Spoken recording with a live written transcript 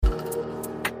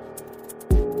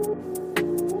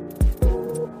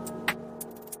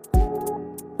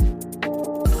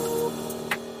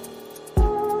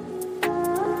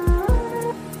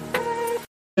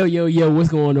Yo, what's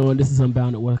going on? This is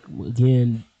Unbounded. Welcome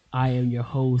again. I am your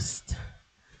host,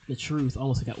 The Truth.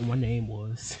 Almost forgot what my name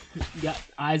was. You got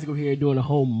Isaac over here doing a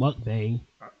whole mukbang.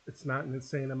 It's not an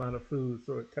insane amount of food,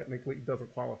 so it technically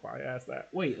doesn't qualify as that.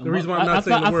 Wait, the reason why I I'm not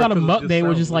saying the word thought a food mukbang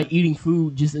was just weird. like eating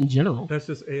food just in general. That's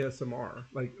just ASMR.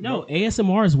 No,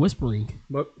 ASMR is whispering.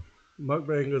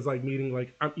 Mukbang is like meaning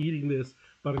like I'm eating this,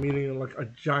 but I'm eating like a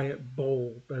giant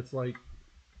bowl that's like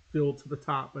filled to the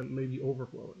top and maybe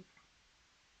overflowing.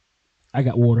 I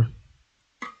got water.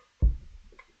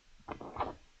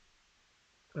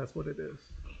 That's what it is.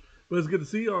 But it's good to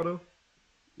see y'all though.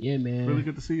 Yeah, man. Really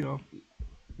good to see y'all.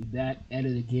 Back at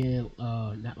it again.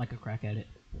 Not like a crack at it.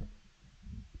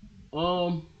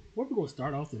 Where we gonna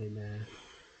start off today, man?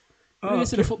 Get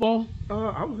to the football.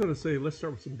 I was gonna say let's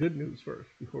start with some good news first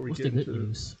before we get into good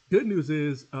news? Good news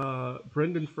is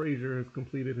Brendan Fraser has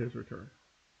completed his return.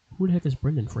 Who the heck is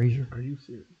Brendan Fraser? Are you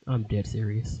serious? I'm dead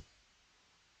serious.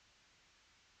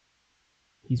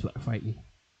 He's about to fight me.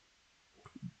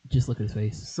 Just look at his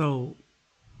face. So,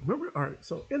 remember, all right,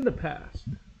 so in the past,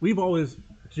 we've always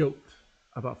joked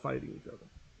about fighting each other.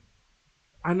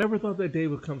 I never thought that day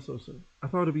would come so soon. I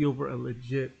thought it'd be over a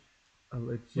legit.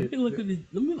 Let me look at this.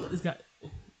 Let me look at this guy.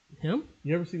 Him?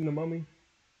 You ever seen The Mummy?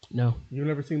 No. You've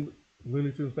never seen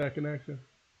Looney Tunes back in action?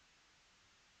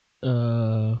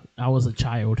 I was a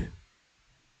child.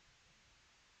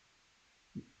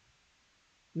 You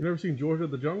never seen George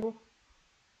of the Jungle?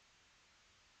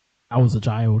 I was a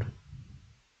child.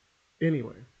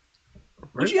 Anyway.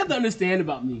 What you have to understand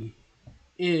about me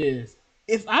is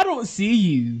if I don't see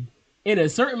you in a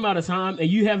certain amount of time and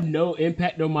you have no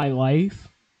impact on my life,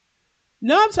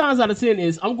 9 times out of 10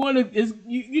 is I'm going to is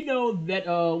you know that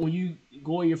when you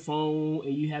go on your phone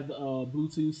and you have the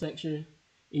Bluetooth section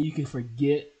and you can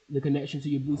forget the connection to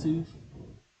your Bluetooth.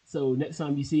 So next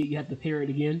time you see it, you have to pair it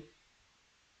again.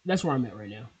 That's where I'm at right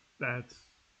now. That's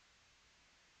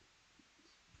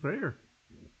fair.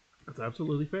 That's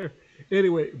absolutely fair.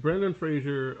 Anyway, Brendan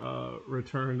Fraser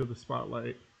returned to the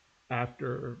spotlight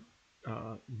after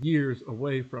years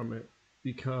away from it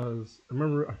because I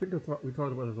think we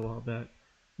talked about this a while back.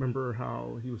 Remember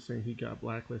how he was saying he got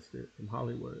blacklisted from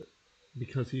Hollywood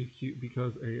because he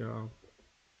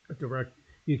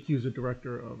accused a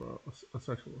director of a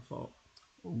sexual assault.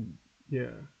 Yeah,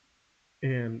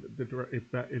 and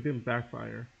it didn't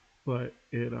backfire, but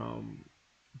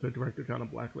the director got him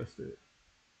blacklisted,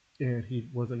 and he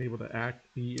wasn't able to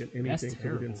be in anything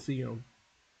because we didn't see him.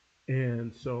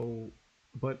 And so,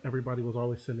 but everybody was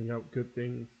always sending out good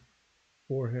things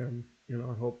for him. You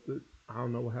know, I hope that I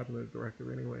don't know what happened to the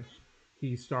director anyway.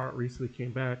 He recently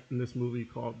came back in this movie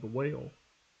called The Whale,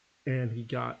 and he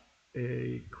got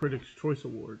a Critics' Choice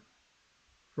Award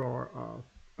for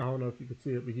I don't know if you could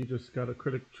see it, but he just got a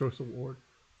Critics' Choice Award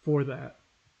for that.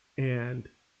 And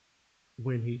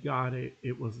when he got it,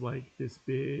 it was like this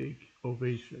big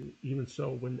ovation. Even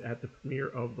so, when at the premiere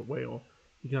of The Whale,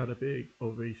 he got a big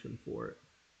ovation for it.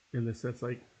 In the sense,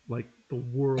 like the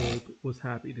world was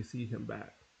happy to see him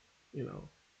back. You know,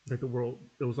 like the world.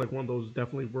 It was like one of those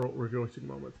definitely world rejoicing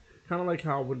moments. Kind of like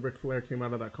how when Ric Flair came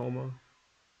out of that coma.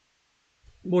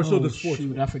 More so the sports.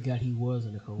 Shoot, I forgot he was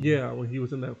in a coma. Yeah, when he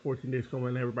was in that 14 days coma,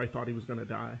 and everybody thought he was gonna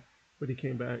die, but he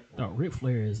came back. Oh, Ric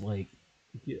Flair is like,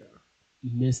 yeah,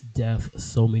 missed death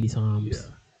so many times.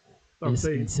 Yeah, it's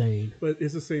insane. But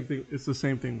it's the same thing. It's the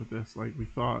same thing with this. Like we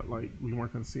thought, like we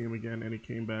weren't gonna see him again, and he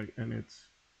came back, and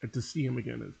to see him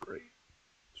again is great.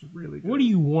 It's really good. What do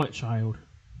you want, child?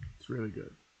 It's really good.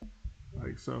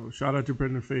 Like so, shout out to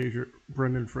Brendan Fraser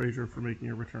for making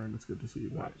a return. It's good to see you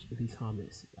back. Watch if he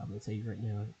comments. I'm gonna tell you right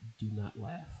now. Do not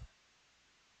laugh.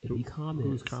 If he comments,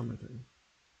 who's commenting?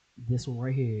 This one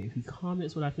right here. If he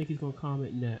comments what I think he's gonna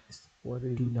comment next,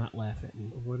 do not laugh at me.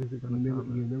 What is he gonna comment?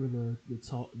 You remember the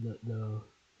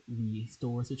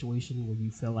store situation where you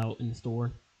fell out in the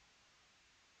store?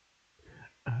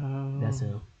 That's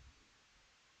him.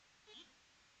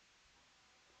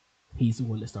 He's the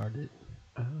one that started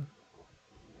it.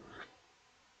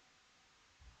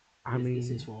 It's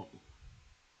his fault.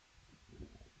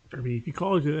 I mean, if he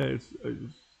calls you that,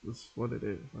 it's what it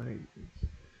is.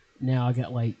 Now I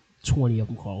got like 20 of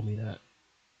them call me that.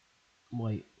 I'm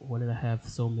like, why did I have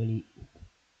so many?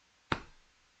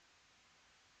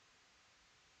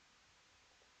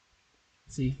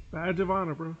 See? Badge of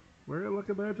honor, bro. Wear it like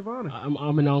a badge of honor.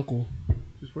 I'm an uncle.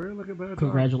 Just wear it like a badge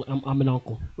Congratulations. of honor. I'm an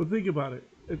uncle. Well, think about it.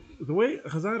 The way,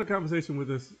 because I had a conversation with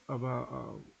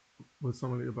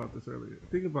somebody about this earlier.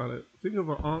 Think about it. Think of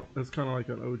an aunt that's kind of like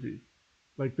an OG.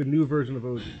 Like the new version of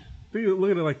OG.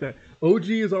 Look at it like that. OG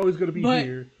is always going to be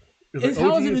here. It's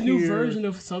how OG is it a new here. version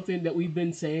of something that we've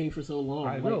been saying for so long?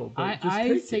 I Like, know, but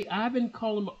just take it. I've been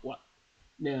calling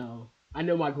now. I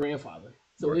know my grandfather,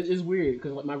 so Right. it's weird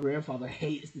because like my grandfather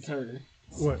hates the term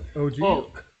What OG?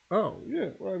 Unk. Oh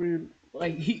yeah. Well, I mean,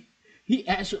 Like he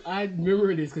actually, I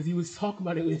remember this because he was talking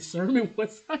about it in his sermon one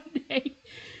Sunday,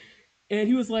 and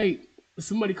he was like,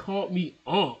 somebody called me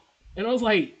Unk, and I was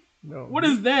like, no. what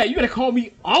is that? You gotta call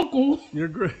me Uncle. Your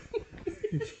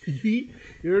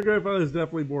your grandfather is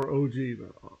definitely more OG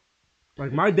than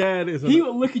like my dad is. He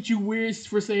would look at you weird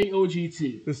for saying OG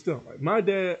too. But still, like my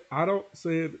dad, I don't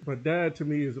say it, but dad to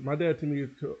me is an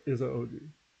OG,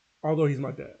 although he's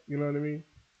my dad. You know what I mean?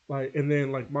 Like, and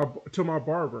then like my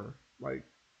barber, like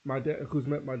my dad, who's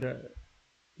met my dad,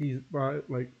 he's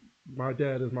my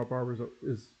dad is my barber's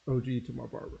is OG to my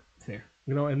barber. Fair.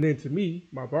 You know, and then to me,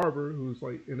 my barber, who's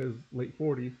like in his late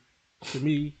 40s, to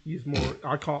me, he's more.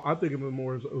 I think of him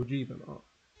more as OG than Unc.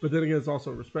 But then again, it's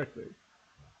also a respect thing.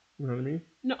 You know what I mean?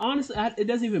 No, honestly, it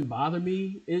doesn't even bother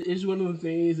me. It's one of the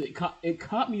things that it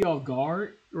caught me off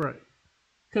guard. Right.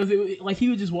 Because like he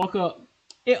would just walk up,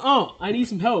 hey, I need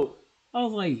some help. I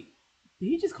was like, did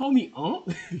he just call me Unc?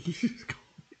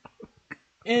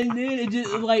 And then it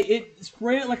just like it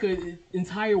spread like an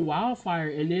entire wildfire.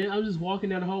 And then I was just walking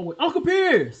down the hallway, Uncle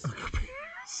Pierce. Uncle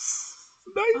Pierce.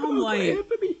 Not even I'm Uncle like,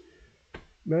 Anthony.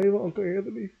 Not even Uncle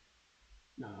Anthony.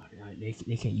 No,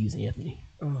 they can't use Anthony.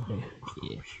 Oh,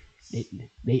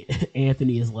 They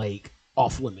Anthony is like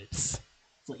off limits.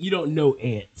 It's like you don't know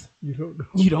Ant. You don't know.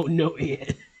 You don't know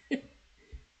Ant.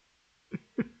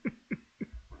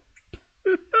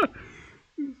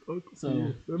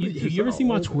 So you ever seen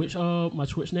my Twitch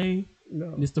name? No.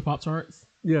 Mr. Pop Tarts?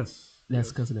 Yes. That's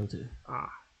because of them too.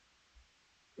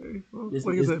 Hey, well, This,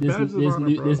 like this, I said, this, badges this, of honor,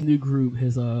 new, bro. this new group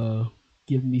has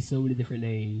given me so many different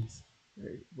names.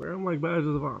 Hey, wear them like badges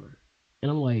of honor.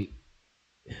 And I'm like,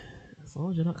 as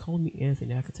long as you're not calling me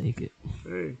Anthony, I can take it.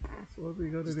 Hey, that's what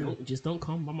you gotta do. Just don't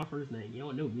call me by my first name. You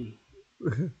don't know me.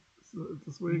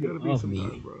 That's where you gotta be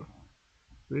sometimes, bro.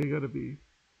 Where you gotta be.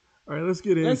 All right, let's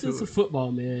get into it.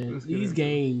 Football, man. These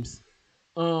games.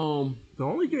 The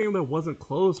only game that wasn't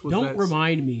close was don't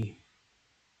remind me.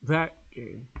 That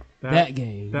game. That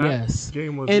game. Yes.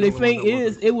 Game was. And the thing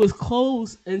is, it was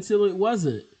close until it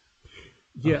wasn't.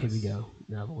 Yes. Oh, here we go.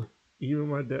 Another one. Even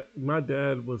my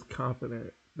dad was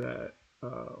confident that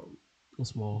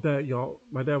small. That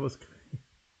my dad was.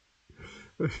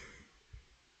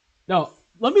 No,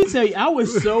 let me tell you, I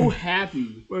was so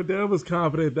happy. My dad was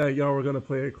confident that y'all were gonna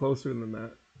play it closer than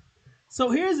that. So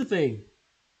here's the thing,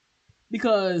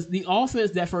 because the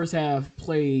offense that first half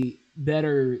played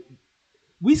better.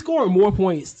 We scored more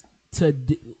points to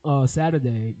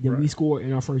Saturday than we scored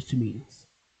in our first two meetings.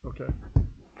 Okay.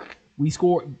 We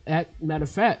scored. Matter of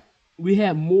fact, we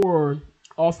had more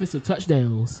offensive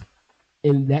touchdowns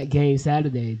in that game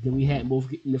Saturday than we had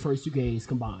in the first two games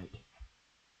combined.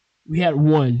 We had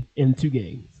one in 2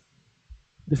 games.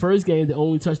 The first game, the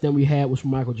only touchdown we had was from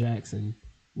Michael Jackson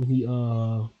when he,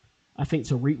 I think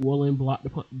Tariq Woolen blocked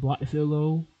the field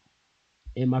goal,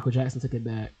 and Michael Jackson took it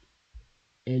back.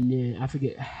 And then I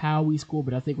forget how we scored,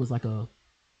 but I think it was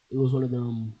it was one of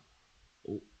them.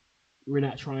 We're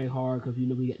not trying hard because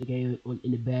we got the game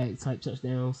in the bag type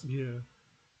touchdowns. Yeah.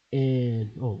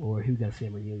 And oh Lord, here we got a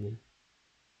family reunion.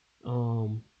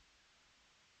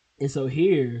 And so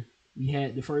here we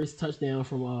had the first touchdown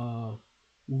from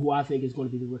who I think is going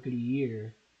to be the rookie of the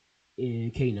year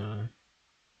in K9.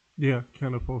 Yeah,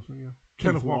 Kenneth Polson. Yeah,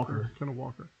 Kenneth Walker. Kenneth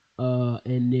Walker.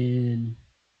 And then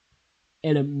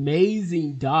an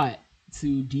amazing dot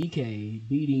to DK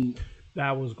beating.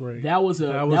 That was great. That was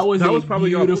probably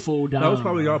beautiful dot. That was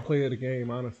probably y'all play of the game,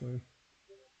 honestly.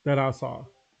 That I saw.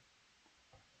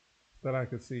 That I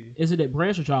could see. Is it at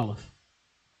Branch or Jolliffe?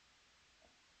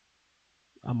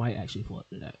 I might actually pull up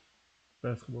to that.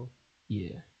 Basketball.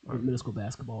 Yeah, middle school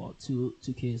basketball. Two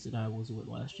kids that I was with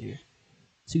last year.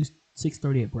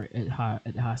 6:30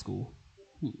 at the high school.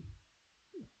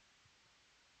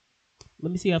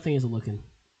 Let me see how things are looking.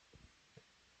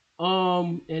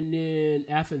 And then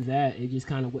after that, it just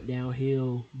kind of went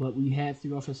downhill. But we had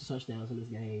 3 offensive touchdowns in this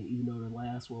game, even though the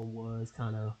last one was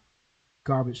kind of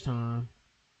garbage time.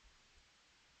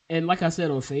 And like I said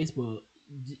on Facebook,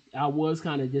 I was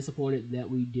kind of disappointed that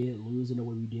we did lose in the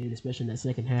way we did, especially in that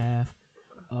second half.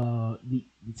 The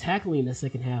tackling in the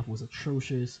second half was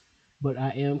atrocious, but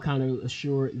I am kind of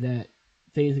assured that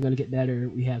things are going to get better.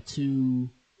 We have 2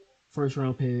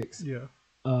 first-round picks. Yeah.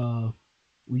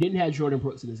 We didn't have Jordan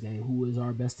Brooks in this game, who was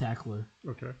our best tackler.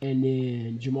 Okay. And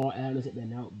then Jamal Adams had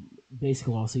been out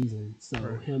basically all season, so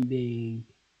him being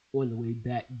on the way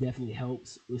back definitely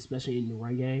helps, especially in the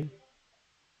run game.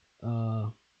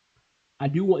 I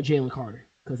do want Jalen Carter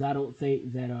because I don't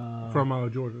think that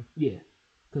from Georgia. Yeah,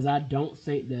 because I don't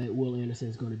think that Will Anderson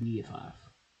is going to be at 5.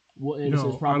 Will Anderson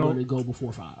is No, probably going to go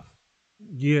before 5.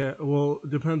 Yeah, well,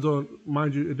 it depends on,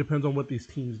 mind you, it depends on what these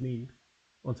teams need.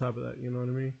 On top of that, you know what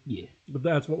I mean? Yeah. But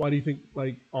that's what. Why do you think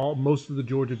like most of the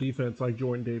Georgia defense, like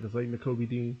Jordan Davis, like Nakobe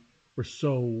Dean, were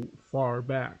so far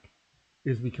back?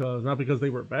 Is because not because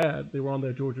they were bad, they were on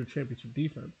their Georgia championship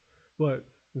defense. But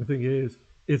the thing is,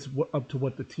 it's up to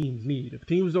what the teams need. If the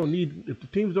teams don't need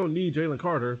Jalen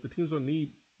Carter, if the teams don't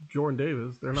need Jordan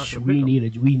Davis, they're not going to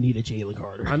pick him. We need a Jalen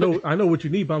Carter. I know what you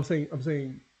need, but I'm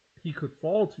saying he could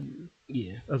fall to you.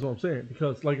 Yeah, that's what I'm saying.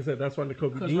 Because, like I said, that's why Nakobe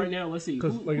Dean. Because right now, let's see.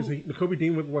 Because, like I said, Nakobe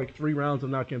Dean with like 3 rounds of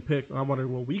not getting picked. I'm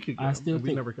wondering what we could get.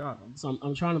 We never got him. So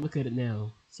I'm trying to look at it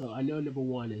now. So I know number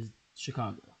 1 is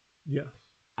Chicago. Yeah,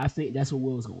 I think that's where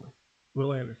Will's going.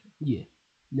 Will Anderson. Yeah.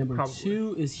 Number probably.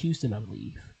 2 is Houston, I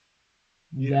believe.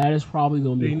 Yeah. That is probably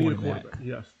going to be a quarterback.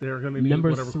 Yes, they're going to need number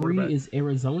whatever 3 quarterback. is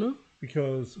Arizona.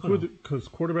 Because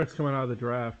quarterbacks coming out of the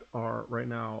draft are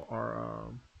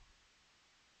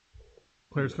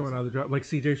players coming out of the draft, like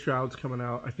C.J. Stroud's coming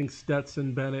out. I think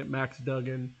Stetson Bennett, Max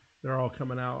Duggan, they're all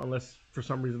coming out unless for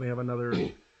some reason they have another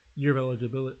year of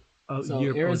eligibility. So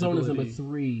Arizona's number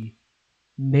 3.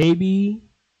 Maybe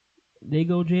they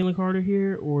go Jalen Carter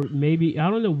here, or maybe I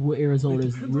don't know what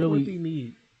Arizona's really. On what they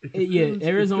need.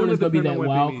 Arizona's gonna be that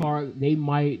wild card. They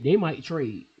might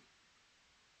trade.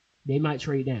 They might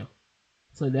trade down.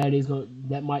 So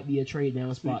that might be a trade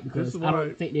down spot because I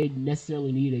don't think they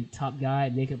necessarily need a top guy,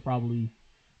 and they could probably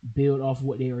build off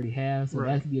what they already have. So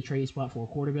that could be a trade spot for a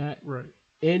quarterback. Right.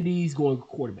 Indy's going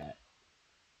quarterback.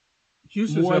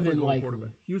 Houston's definitely going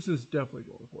quarterback. Houston's definitely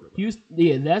going quarterback.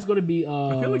 Houston, that's going to be.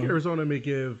 I feel like Arizona may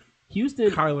give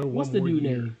Houston Kyler one what's the more dude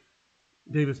year. name?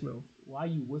 Davis Mills. Why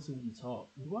you whistle when you talk?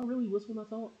 Do I really whistle when I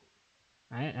talk?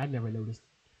 I never noticed.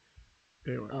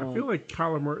 Anyway, I feel like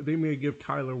they may give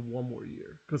Kyler one more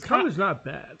year because Kyler's not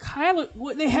bad.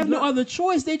 They have no other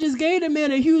choice. They just gave the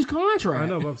man a huge contract. I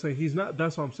know, but I'm saying he's not.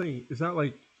 That's what I'm saying. It's not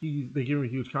like they give him a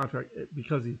huge contract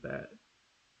because he's bad.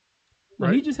 No,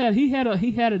 right? He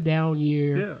had a down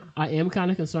year. Yeah. I am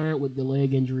kind of concerned with the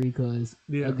leg injury because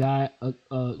a guy,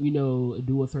 a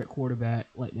dual threat quarterback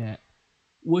like that,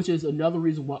 which is another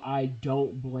reason why I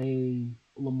don't blame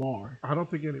Lamar. I don't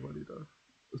think anybody does.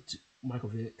 Michael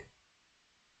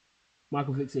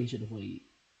Vick said he should have played.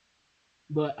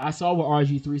 But I saw what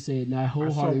RG3 said, and I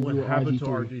wholeheartedly agree with RG3. To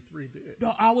RG3 did.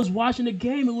 No, I was watching the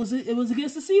game. It was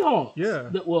against the Seahawks. Yeah.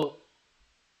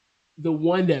 The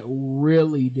one that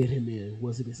really did him in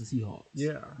was against the Seahawks.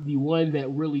 Yeah. The one that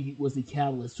really was the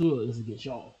catalyst to it was against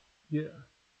y'all. Yeah.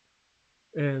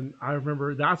 And I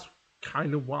remember that's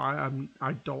kind of why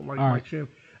I don't like Mike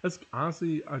Shanahan. That's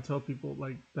honestly, I tell people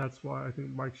like that's why I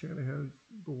think Mike Shanahan's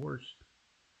the worst.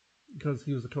 Because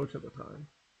he was the coach at the time.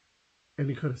 And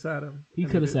he could have sat him. He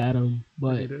could have sat him,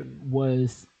 but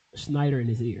was Snyder in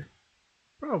his ear?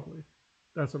 Probably.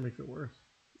 That's what makes it worse.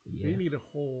 Yeah. They need a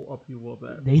whole upheaval of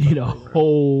that. They need a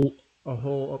whole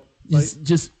up.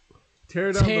 Just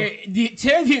tear down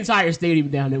the entire stadium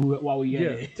down there while we get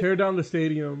it. Tear down the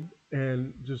stadium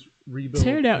and just rebuild.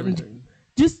 Tear down. Everything.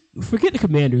 Just forget the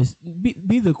Commanders.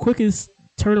 Be the quickest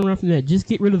turnaround from that. Just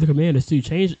get rid of the Commanders too.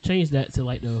 Change that to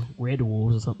like the Red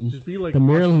Wolves or something. Just be like the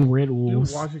Maryland Red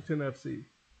Wolves. Washington FC.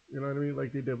 You know what I mean?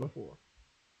 Like they did before.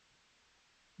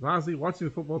 Honestly, watching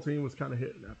the football team was kind of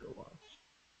hitting after a while.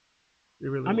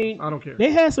 I don't care.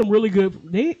 They had some really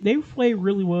good. They played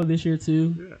really well this year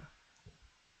too. Yeah.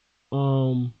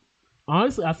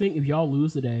 Honestly, I think if y'all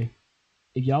lose today,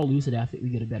 I think we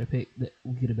get a better pick.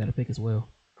 We get a better pick as well.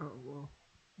 Oh well,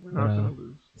 we're not gonna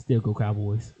lose. Still go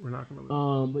Cowboys. We're not gonna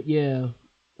lose. But yeah.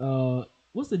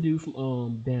 What's the dude from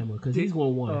Bama? Because he's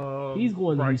going one. He's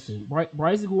going Bryce. to Houston.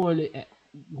 Bryce is going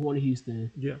to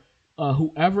Houston. Yeah.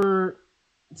 Whoever.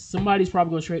 Somebody's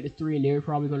probably going to trade the 3, and they're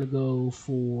probably going to go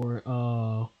for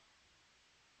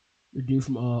the dude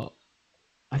from I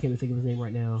can't even think of his name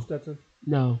right now. Stetson?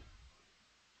 No.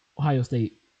 Ohio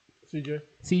State. CJ?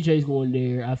 CJ's going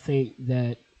there. I think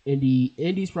that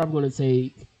Indy's probably going to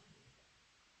take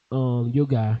your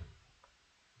guy.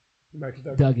 Max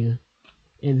Duggan.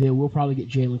 And then we'll probably get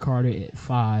Jalen Carter at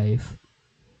 5.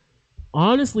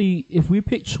 Honestly, if we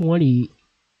pick 20,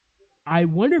 I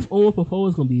wonder if Owen Popo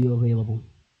is going to be available.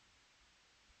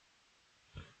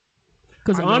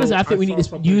 Because honestly, I think we need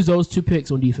to use those 2 picks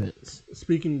on defense.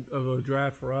 Speaking of a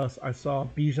draft for us, I saw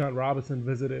Bijan Robinson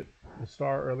visited the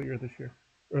Star earlier today.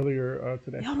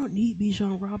 Y'all don't need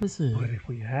Bijan Robinson. But if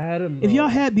we had him, if y'all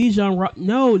had Bijan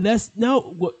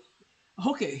What?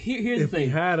 Okay, here's the thing. If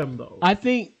we had him, though. I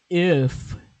think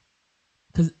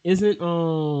because isn't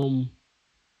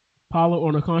Pollard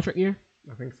on a contract year?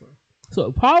 I think so. So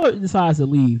if Pollard decides to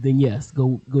leave, then yes,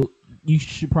 go. You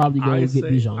should probably go get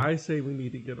Bijan. I say we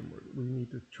need to get him. We need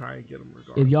to try and get him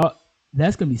regardless. If y'all,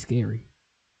 that's gonna be scary.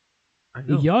 I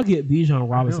know. If y'all get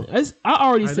Bijan Robinson, I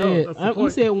already said. Let me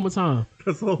say it one more time.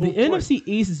 That's the whole The point. NFC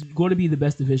East is going to be the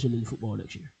best division in football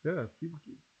next year. Yeah,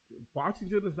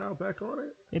 Washington is now back on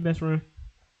it. Hey, best friend.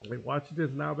 Like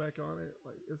Washington's now back on it.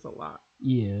 Like it's a lot.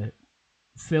 Yeah,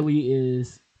 Philly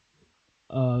is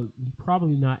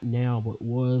probably not now, but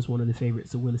was one of the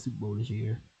favorites to win the Super Bowl this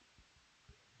year.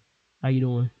 How you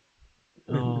doing?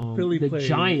 Philly the plays.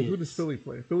 Giants. Who does Philly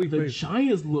play? The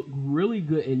Giants look really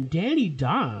good, and Danny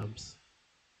Dimes.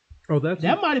 Oh, that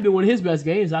might have been one of his best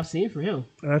games I've seen for him.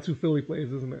 That's who Philly plays,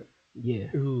 isn't it?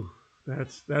 Yeah. Ooh,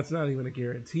 that's not even a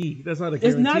guarantee. That's not a guarantee.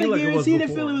 It's not a like guarantee that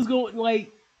Philly was going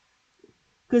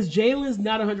because Jalen's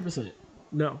not 100%.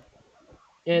 No.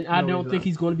 And I don't think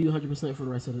he's going to be 100% for the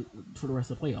rest of the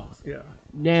playoffs. Yeah.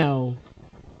 Now,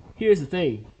 here's the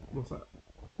thing. What's that?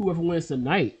 Whoever wins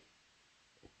tonight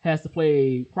has to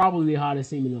play probably the hottest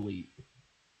team in the league.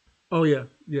 Oh yeah,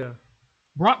 yeah.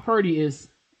 Brock Purdy is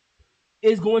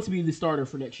going to be the starter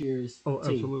for next year's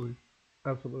team.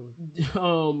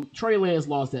 Absolutely. Trey Lance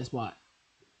lost that spot.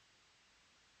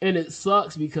 And it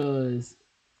sucks because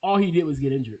all he did was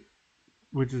get injured.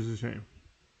 Which is a shame.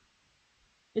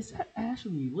 It's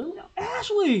Ashley.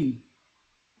 Ashley!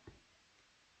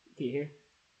 Can you hear?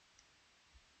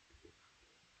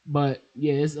 But,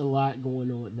 yeah, it's a lot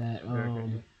going on with that.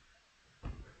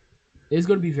 It's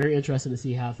going to be very interesting to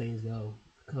see how things go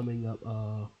coming up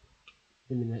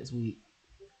in the next week.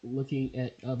 Looking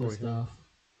at other stuff.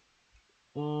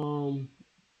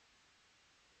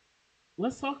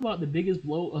 Let's talk about the biggest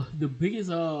blown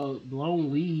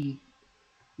lead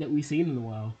that we've seen in a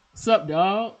while. Sup,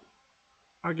 dog?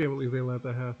 I can't believe they let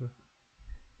that happen.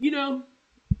 You know,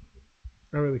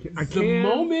 I really can't. The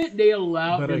moment they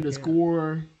allowed them to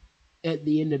score at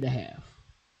the end of the half,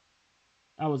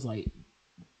 I was like,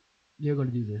 they're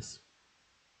going to do this.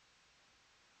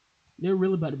 They're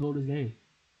really about to blow this game.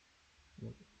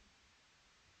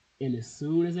 And as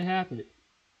soon as it happened,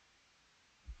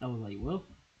 I was like, well,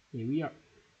 here we are.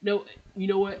 No, you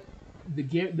know what?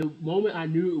 The moment I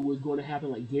knew it was going to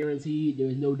happen, like guaranteed, there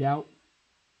was no doubt,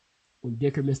 when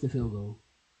Dicker missed the field goal.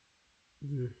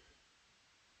 Yeah.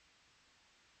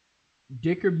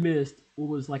 Dicker missed what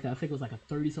was I think it was like a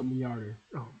 30-something yarder.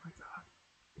 Oh my god.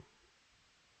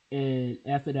 And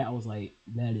after that, I was like,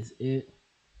 that is it.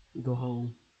 Go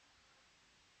home.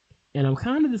 And I'm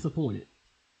kind of disappointed.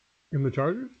 In the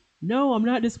Chargers? No, I'm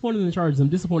not disappointed in the Chargers. I'm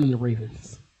disappointed in the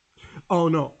Ravens. Oh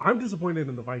no, I'm disappointed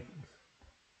in the Vikings.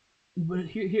 But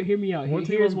hear me out.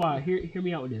 Here's why. Hear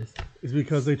me out with this. It's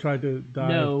because they tried to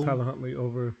dive Tyler Huntley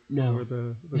over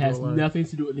the it has nothing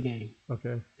to do with the game.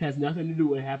 Okay. It has nothing to do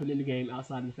with what happened in the game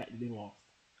outside of the fact that they lost.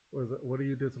 What are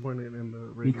you disappointed in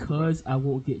the Ravens? Because I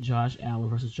won't get Josh Allen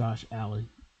versus Josh Allen.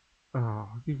 Oh,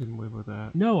 you can live with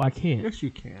that. No, I can't. Yes,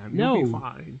 you can. No, you'll be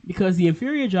fine. Because the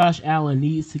inferior Josh Allen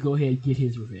needs to go ahead and get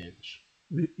his revenge.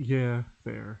 Yeah,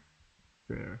 fair.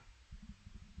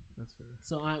 That's fair.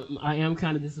 So I am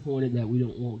kind of disappointed that we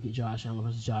won't get Josh Allen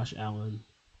versus Josh Allen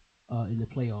in the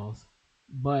playoffs.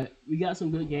 But we got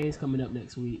some good games coming up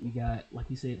next week. We got, like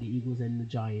you said, the Eagles and the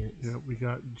Giants. Yeah, we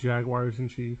got Jaguars and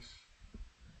Chiefs.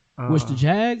 Which the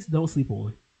Jags don't sleep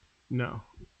on. No,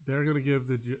 they're gonna give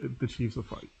the Chiefs a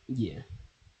fight. Yeah.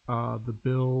 The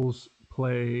Bills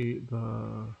play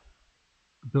the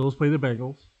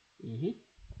Bengals. Mm-hmm.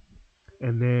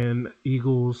 And then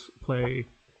Eagles play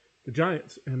the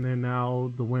Giants, and then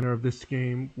now the winner of this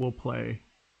game will play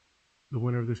the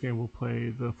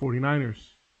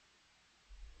 49ers,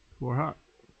 who are hot.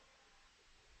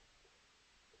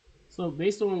 So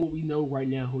based on what we know right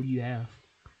now, who do you have?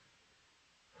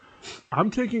 I'm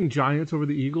taking Giants over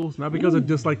the Eagles, not because I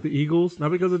dislike the Eagles, but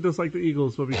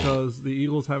because the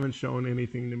Eagles haven't shown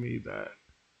anything to me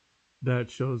that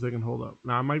shows they can hold up.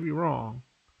 Now I might be wrong,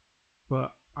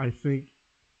 but I think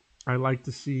I like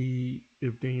to see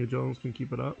if Daniel Jones can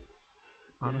keep it up.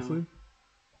 Honestly, now,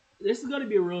 this is going to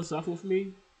be a real tough one for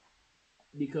me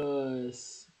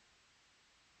because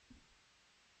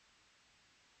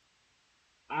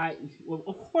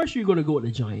of course you're going to go with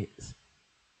the Giants.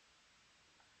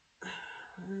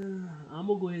 I'm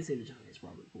gonna go ahead and say the Giants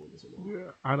probably pull this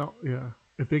one off. Yeah,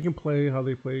 if they can play how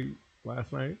they played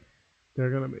last night, they're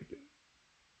gonna make it.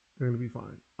 They're gonna be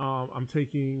fine. I'm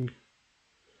taking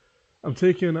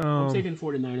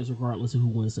 49ers regardless of who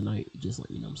wins tonight. Just let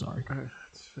you know, I'm sorry.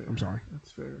 That's fair. I'm sorry.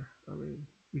 That's fair. I mean,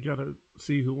 we gotta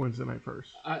see who wins tonight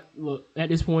first. Look, at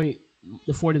this point,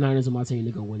 the 49ers are my team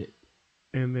to go win it.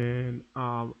 and then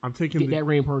I'm taking Get that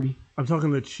ring, Purdy. I'm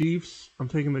talking the Chiefs. I'm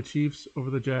taking the Chiefs over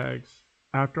the Jags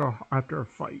after a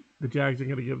fight. The Jags are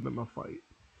going to give them a fight.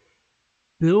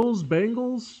 Bills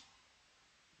Bengals.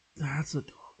 That's a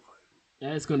dog fight.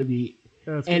 That's going to be,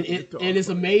 and it's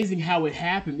amazing how it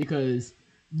happened because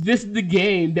this is the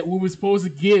game that we were supposed to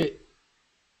get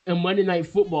in Monday Night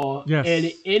Football, yes. and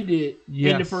it ended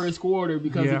in the first quarter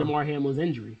because of DeMar Hamlin's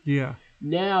injury. Yeah.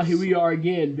 Now here we are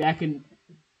again back in.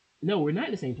 No, we're not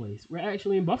in the same place. We're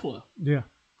actually in Buffalo. Yeah.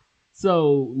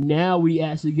 So now we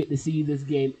actually get to see this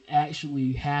game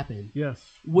actually happen. Yes.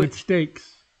 With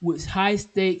stakes. With high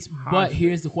stakes, but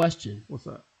here's the question. What's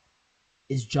that?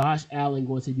 Is Josh Allen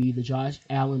going to be the Josh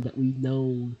Allen that we've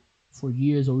known for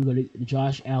years, or are we going to the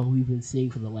Josh Allen we've been seeing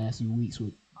for the last few weeks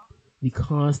with the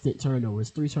constant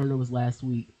turnovers? 3 turnovers last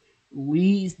week.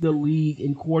 Leads the league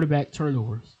in quarterback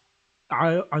turnovers.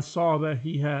 I saw that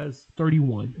he has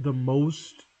 31. The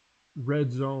most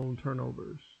red zone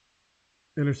turnovers.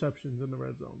 Interceptions in the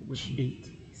red zone with 8.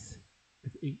 It's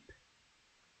 8.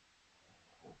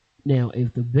 Now,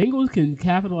 if the Bengals can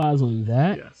capitalize on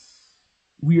that, yes,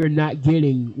 we are not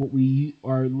getting what we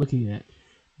are looking at.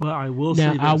 But I will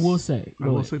say this. I will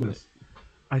say this.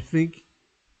 I think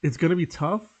it's going to be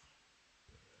tough.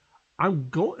 I'm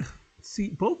going see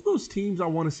both those teams I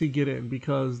want to see get in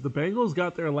because the Bengals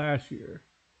got there last year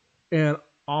and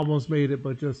almost made it,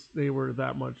 but just they weren't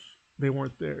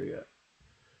there yet.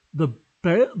 The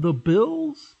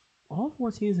Bills, all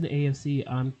 4 teams in the AFC,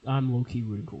 I'm low key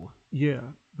rooting for. Yeah,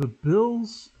 the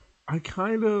Bills. I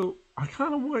kind of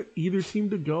want either team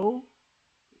to go,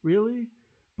 really,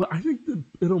 but I think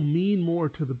it'll mean more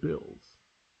to the Bills.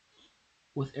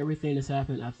 With everything that's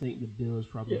happened, I think the Bills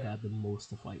probably have the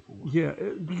most to fight for. Yeah,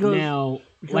 because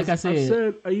like I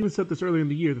said, I even said this earlier in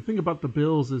the year. The thing about the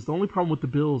Bills is the only problem with the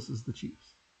Bills is the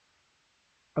Chiefs.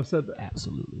 I've said that.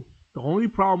 Absolutely. The only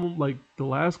problem, like the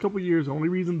last couple of years, the only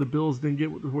reason the Bills didn't get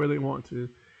where they want to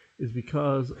is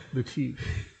because the Chiefs.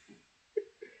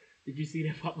 Did you see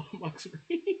that pop on my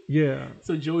screen? Yeah.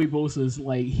 So Joey Bosa's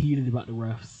like heated about the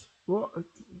refs. Well,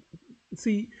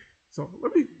 see, so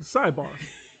let me sidebar.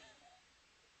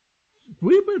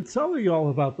 We've been telling y'all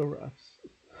about the refs.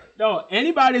 No,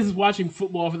 anybody who's watching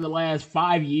football for the last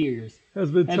 5 years has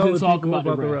been telling people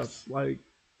about the refs. Like,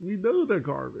 we know they're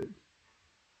garbage.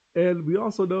 And we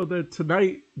also know that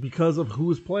tonight, because of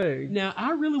who's playing... Now,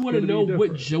 I really want to know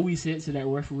what Joey said to that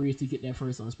referee to get that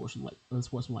first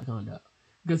unsportsmanlike conduct.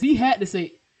 Because he had to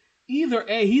say... Either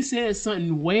A, he said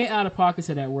something way out of pocket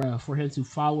to that ref for him to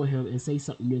follow him and say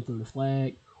something then throw the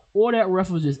flag, or that ref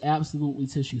was just absolutely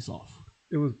tissue soft.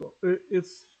 It was both.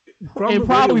 It's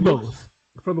probably both.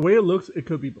 From the way it looks, it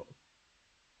could be both.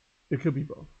 It could be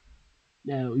both.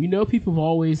 Now, people have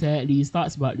always had these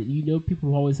thoughts about it. People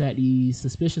have always had these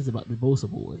suspicions about the Bosa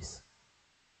boys.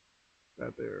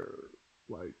 That they're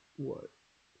like what?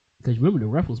 Because remember, the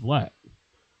ref was black.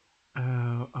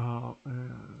 Now,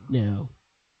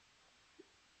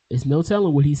 it's no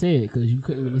telling what he said because you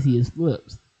couldn't really see his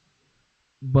lips.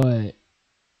 But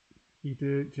he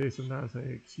did. Jason not say,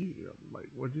 "Excuse me." I'm like,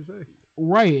 what'd you say?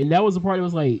 Right, and that was the part that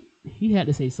was like he had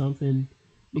to say something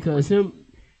because he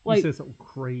said something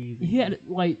crazy. He had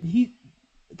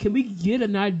Can we get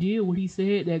an idea what he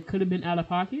said that could have been out of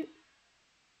pocket?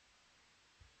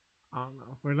 I don't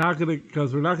know. We're not gonna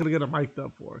get it mic'd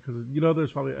up for it because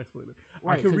there's probably an explanation.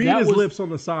 Right, I can read his lips on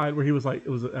the side where he was like, "It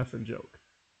was an effing joke.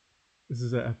 This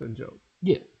is an effing joke."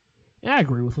 Yeah, and I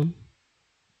agree with him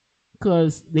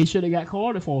because they should have got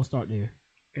called a false start there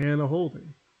and a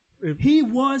holding. He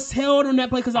was held on that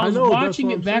play because I was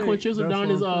watching it back when Chisholm down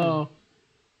his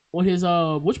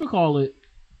whatchamacallit,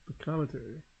 the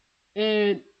commentary,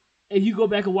 and you go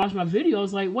back and watch my video, I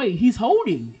was like, wait, he's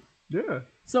holding. Yeah.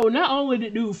 So not only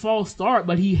did dude false start,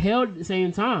 but he held at the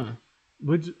same time.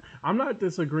 Which I'm not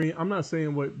disagreeing. I'm not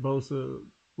saying what Bosa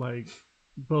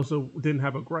didn't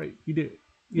have a gripe. He did.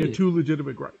 He had 2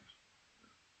 legitimate gripes.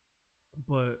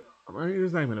 But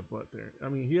there's not even a but there. I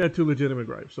mean, he had 2 legitimate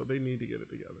gripes, so they need to get it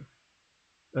together.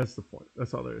 That's the point.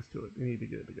 That's all there is to it. They need to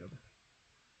get it together.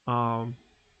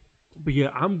 But yeah,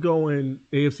 I'm going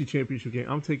AFC Championship game.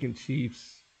 I'm taking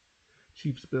Chiefs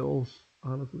Bills,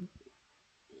 honestly.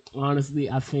 Honestly,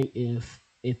 I think if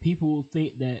people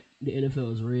think that the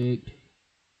NFL is rigged,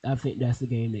 I think that's the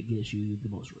game that gets you the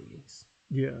most ratings.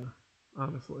 Yeah,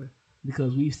 honestly.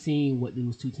 Because we've seen what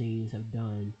those 2 teams have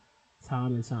done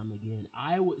time and time again.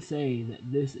 I would say that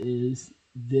this is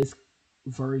this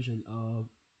version of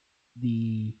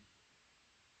the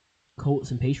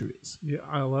Colts and Patriots. Yeah,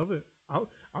 I love it. I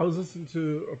was listening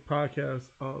to a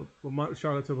podcast of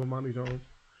shout out to Bomani Jones.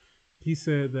 He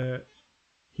said that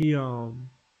he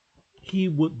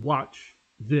would watch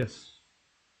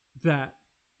that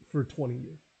for 20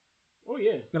 years. Oh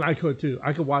yeah. And I could too.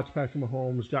 I could watch Patrick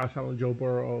Mahomes, Josh Allen, Joe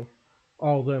Burrow,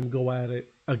 all of them go at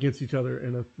it against each other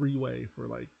in a three-way for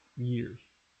like years,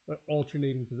 like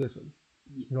alternating positions.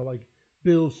 You know, like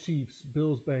Bills Chiefs,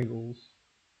 Bills Bengals.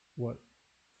 What?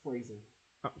 Phrasing.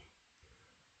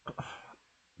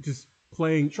 Just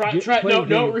playing. Try.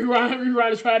 No.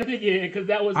 Rewind. Try it again because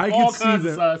that was all kinds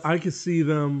of sus. I could see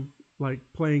them like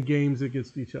playing games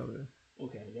against each other.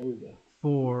 Okay, there we go.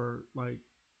 For like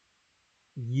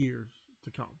years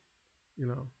to come, you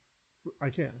know, I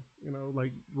can, you know,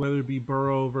 like whether it be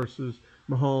Burrow versus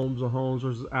Mahomes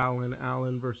versus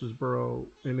Allen versus Burrow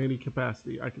in any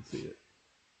capacity, I could see it.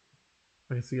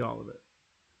 I can see all of it.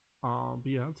 But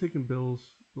yeah, I'm taking Bills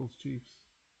Chiefs.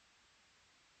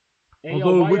 Hey,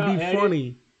 although it would be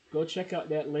funny. Go check out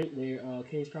that link there,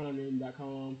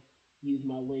 kingscrownroom.com. Use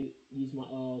my link, use my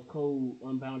code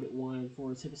Unbounded1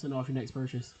 for 10% off your next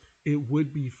purchase. It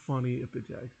would be funny if the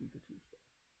Jags beat the Chiefs.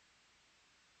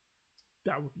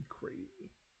 That would be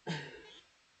crazy.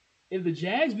 If the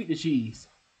Jags beat the Chiefs,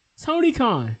 Tony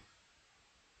Khan,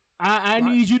 I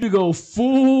need you to go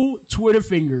full Twitter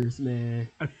fingers, man.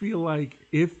 I feel like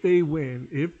if they win,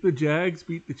 if the Jags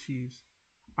beat the Chiefs,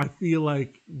 I feel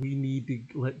like we need to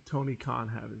let Tony Khan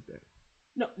have his day.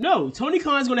 No, Tony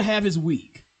Khan's going to have his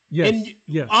week. Yes,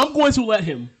 yes. I'm going to let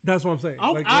him. That's what I'm saying.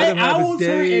 I will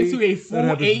turn into a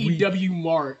full AEW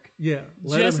mark. Yeah,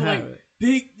 let him have it.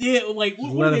 Big, yeah, like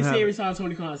what do they say every time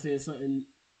Tony Khan says something?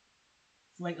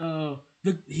 It's like,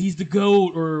 he's the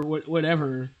GOAT or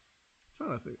whatever. I'm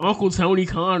trying to think. Uncle Tony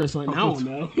Khan or something. I don't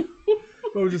know.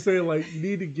 I was just saying, like, you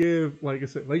need to give, like you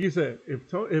said,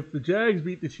 if the Jags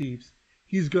beat the Chiefs,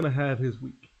 he's gonna have his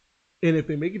week. And if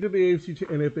they make it to the AFC,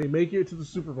 and if they make it to the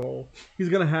Super Bowl, he's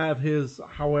gonna have his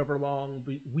however long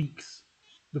weeks,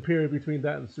 the period between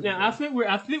that and the Super Bowl. Now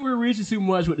I think we're reaching too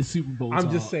much with the Super Bowl.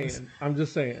 I'm just saying.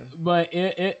 But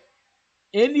in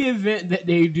the event that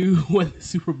they do win the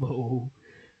Super Bowl,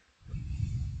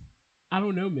 I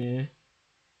don't know, man.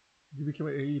 You become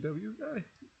an AEW guy?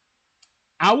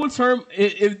 I would turn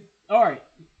if all right.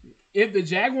 If the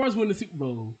Jaguars win the Super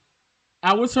Bowl,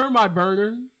 I would turn my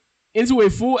burner into a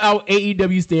full-out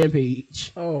AEW stand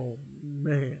page. Oh,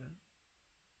 man.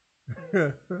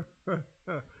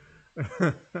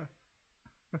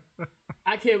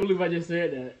 I can't believe I just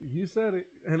said that. You said it,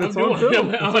 and it's on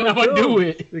film. I'm going to do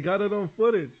it. They got it on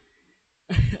footage.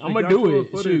 I'm going to do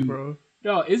it. Footage, bro.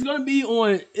 No, it's gonna be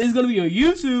on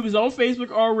YouTube. It's on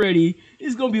Facebook already.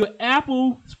 It's gonna be on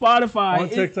Apple, Spotify, on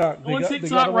TikTok. On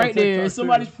TikTok right there.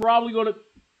 Somebody's probably gonna.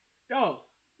 No,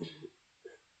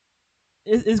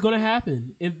 it's gonna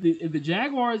happen if the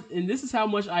Jaguars, and this is how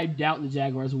much I doubt the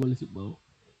Jaguars will win the Super Bowl.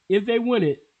 If they win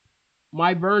it,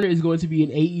 my burner is going to be an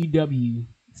AEW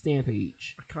stand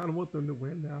page. I kind of want them to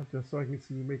win now, just so I can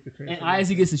see you make the transfer. And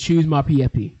Isaac gets to choose my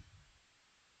PFP.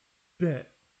 Bet.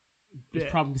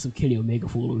 There's probably some Kenny Omega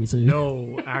foolery too.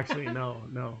 No, actually,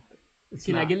 no.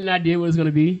 Can I get an idea what it's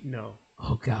gonna be? No.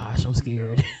 Oh gosh, I'm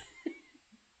scared.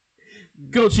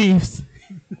 Go Chiefs.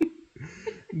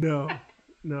 No.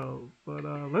 But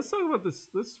let's talk about this.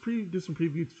 Let's do some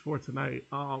previews for tonight.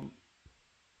 I'm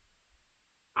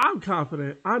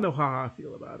confident. I know how I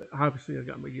feel about it. Obviously, I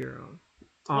got my gear on.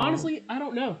 Honestly, I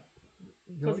don't know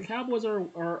because the Cowboys are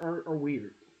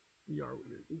weird. You are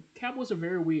weird. Cowboys are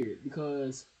very weird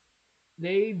because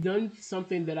they've done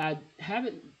something that I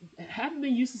haven't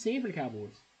been used to seeing for the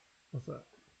Cowboys. What's that?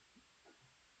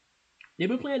 They've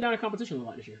been playing down a competition a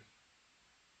lot this year.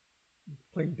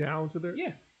 Playing down to their...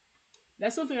 Yeah.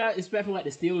 That's something I expect from like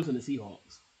the Steelers and the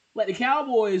Seahawks. Like the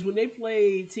Cowboys, when they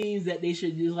play teams that they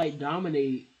should just like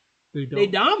dominate, they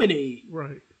dominate.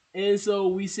 Right. And so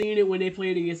we seen it when they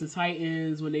played against the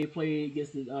Titans, when they played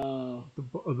against the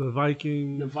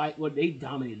Vikings. They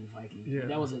dominated the Vikings. Yeah.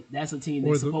 That's a team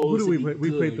that's supposed to be good.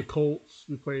 We played the Colts.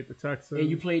 We played the Texans. And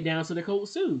you played down to the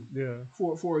Colts too. Yeah.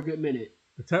 For a good minute.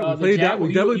 We definitely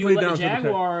played down to the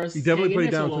Jaguars. We definitely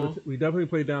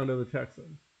played down to the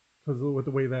Texans because with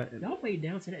the way that ended. Y'all played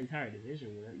down to that entire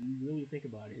division. When you really think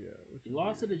about it. Yeah. You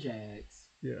lost to the Jags.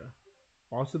 Yeah.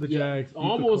 Lost to the Jags.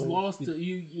 Almost lost to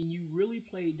you, and you really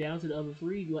played down to the other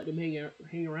three. You let them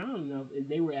hang around enough, and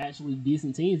they were actually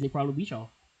decent teams. They probably beat y'all.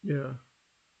 Yeah.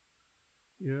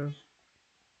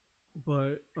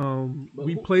 But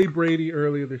we played Brady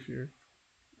earlier this year.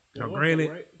 Now,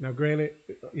 granted,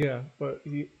 yeah, but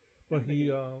he. Let me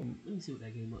see what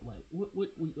that game looked like. What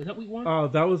was that week one?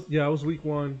 That was week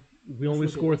one. We only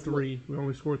scored 3.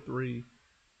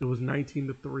 It was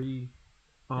 19-3.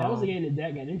 That was the game that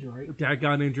Dak got injured, right? Dak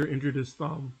got injured his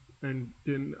thumb, and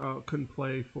couldn't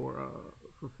play for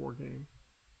 4 games.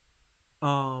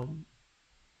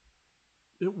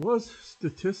 It was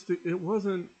statistic. It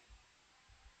wasn't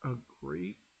a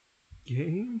great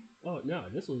game. Oh no,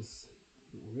 this was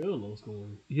real low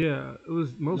scoring. Yeah, it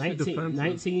was mostly 19,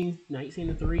 defensive. 19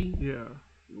 to 3. Yeah,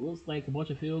 It looks like a bunch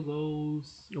of field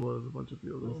goals. it was a bunch of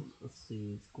field goals. Let's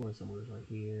see, scoring summaries right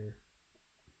here.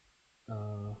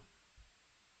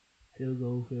 Field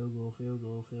goal, field goal, field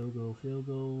goal, field goal, field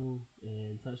goal,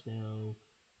 and touchdown.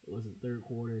 It was the third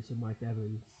quarter to Mike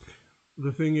Evans.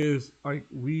 The thing is, like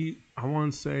I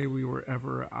won't say we were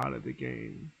ever out of the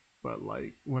game, but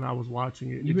like when I was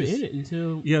watching it, You were in it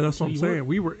until that's what I'm saying. weren't.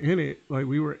 We were in it, like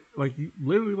we were like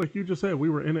literally like you just said, we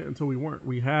were in it until we weren't.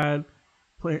 We had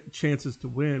chances to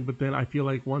win, but then I feel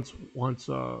like once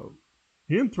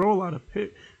he didn't throw a lot of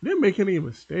pick, he didn't make any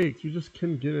mistakes. You just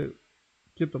couldn't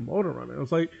get the motor running. It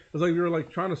was like we were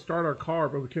like trying to start our car,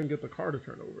 but we couldn't get the car to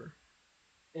turn over.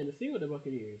 And the thing with the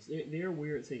Buccaneers, they're a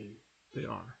weird team. They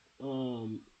are.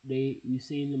 You've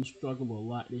seen them struggle a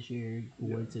lot this year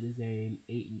going to this game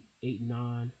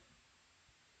 8-9.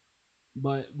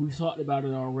 But we've talked about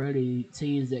it already.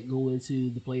 Teams that go into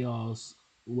the playoffs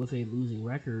with a losing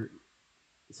record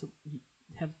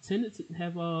have tended to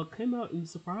have come out and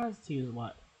surprised teams a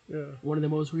lot. Yeah. One of the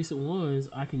most recent ones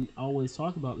I can always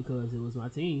talk about because it was my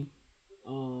team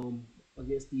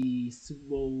against the Super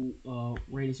Bowl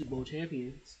reigning Super Bowl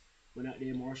champions. Went out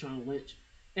there, Marshawn Lynch.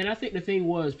 And I think the thing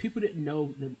was, people didn't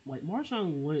know that like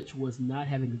Marshawn Lynch was not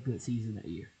having a good season that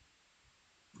year.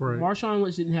 Right. Marshawn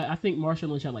Lynch didn't have. I think Marshawn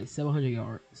Lynch had like 700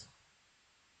 yards,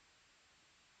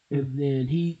 and then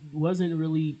he wasn't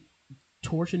really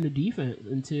torching the defense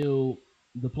until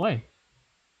the play.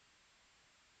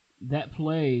 That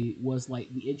play was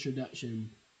like the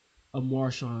introduction of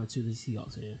Marshawn to the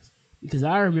Seahawks fans. Because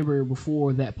I remember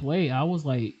before that play, I was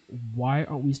like, "Why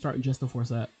aren't we starting Justin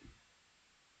Forsett?"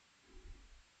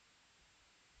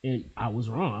 And I was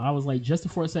wrong. I was like, Justin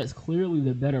Forsett's clearly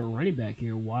the better running back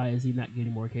here. Why is he not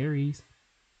getting more carries?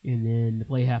 And then the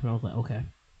play happened. I was like, okay,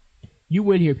 you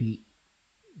win here, Pete.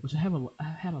 Which I had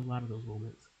a lot of those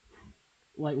moments.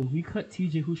 Like when we cut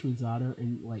T.J. Houshmandzadeh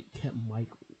and like kept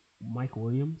Mike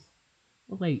Williams.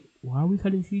 I was like, why are we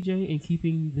cutting T.J. and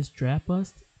keeping this draft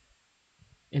bust?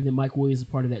 And then Mike Williams is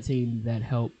part of that team that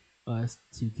helped us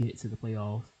to get to the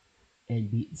playoffs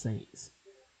and beat the Saints.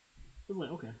 I was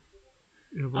like, okay.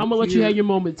 Yeah, I'm gonna let you have your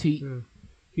moment, T. Yeah.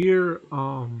 Here,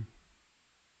 like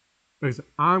I said,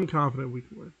 I'm confident we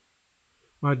can win.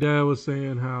 My dad was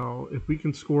saying how if we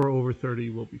can score over 30,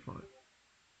 we'll be fine.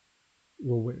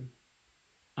 We'll win.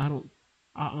 I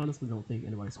honestly don't think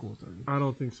anybody scores 30. I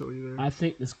don't think so either. I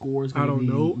think the score is going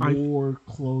to be more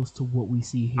close to what we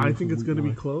see here. I think it's going to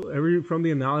be close. From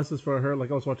the analysis for her,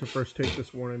 like I was watching First Take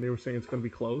this morning, they were saying it's going to be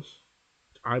close.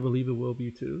 I believe it will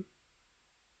be too.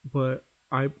 But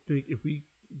I think if we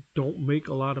don't make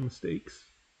a lot of mistakes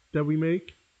that we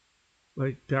make,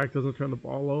 like Dak doesn't turn the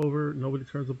ball over, nobody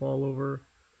turns the ball over,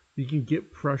 you can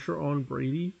get pressure on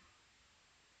Brady.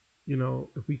 You know,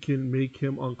 if we can make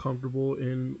him uncomfortable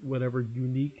in whatever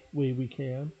unique way we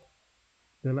can,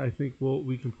 then I think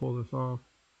we can pull this off.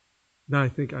 Now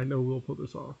I know we'll pull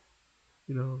this off.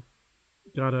 You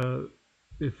know,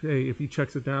 if he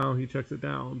checks it down, he checks it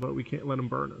down, but we can't let him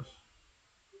burn us.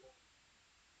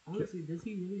 Honestly, does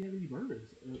he really have any burners?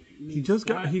 He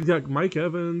got Mike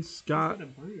Evans, Scott,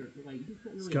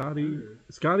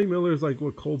 Scotty Miller is like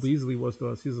what Cole Beasley was to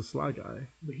us. He's a slot guy,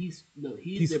 but he's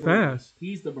fast. Burner.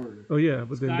 He's the burner. Oh yeah,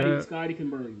 but Scotty can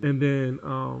burn you. And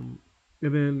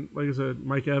then like I said,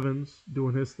 Mike Evans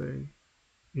doing his thing,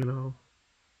 you know.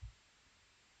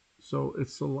 So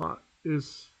it's a lot.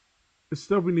 It's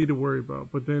stuff we need to worry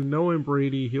about. But then knowing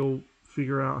Brady, he'll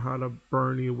figure out how to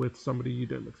burn you with somebody you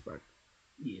didn't expect.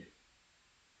 Yeah.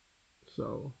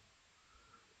 So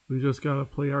we just gotta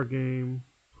play our game,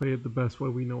 play it the best way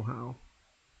we know how.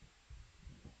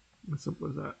 As simple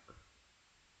as that.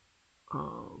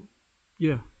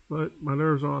 Yeah, but my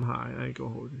nerves are on high. I ain't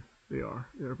gonna hold you.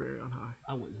 They're very on high.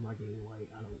 I went to my game like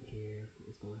I don't care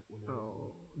what's going on.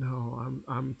 Oh no,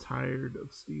 I'm tired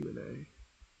of Stephen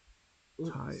A.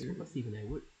 Tired. What about Stephen A?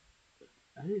 What?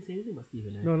 I didn't say anything about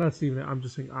Stephen A. No, not Stephen A. I'm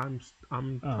just saying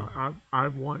I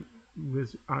want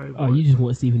this. You just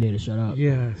want Stephen A to shut up.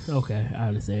 Yes. Okay, I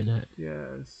understand that.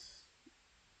 Yes.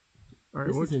 All right.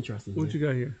 This is interesting. What you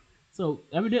got here? So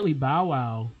evidently, Bow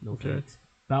Wow. Thanks.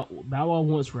 Bow Wow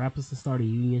wants rappers to start a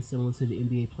union similar to the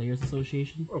NBA Players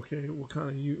Association. Okay, what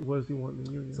does he want in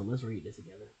the union? So let's read this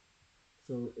together.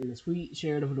 So in a tweet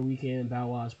shared over the weekend, Bow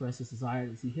Wow expressed his desire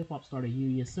to see hip hop start a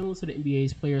union similar to the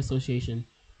NBA's Players Association.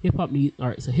 Hip hop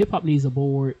needs a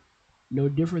board, no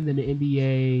different than the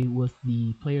NBA with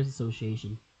the Players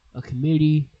Association, a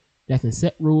committee that can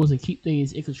set rules and keep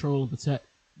things in control and protect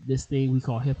this thing we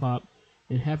call hip hop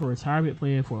and have a retirement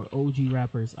plan for OG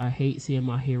rappers. I hate seeing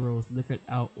my heroes liquored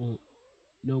out on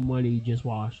no money, just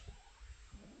washed.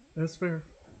 That's fair.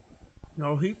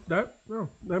 No,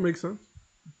 that makes sense.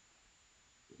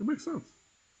 It makes sense.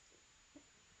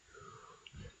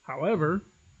 However,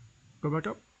 go back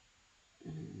up.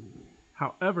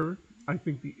 However, I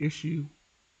think the issue,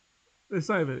 it's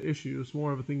not even an issue, it's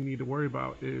more of a thing you need to worry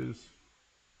about is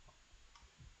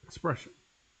expression.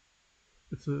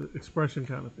 It's an expression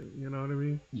kind of thing, you know what I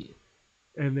mean? Yeah.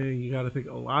 And then you got to think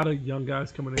a lot of young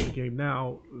guys coming in the game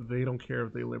now, they don't care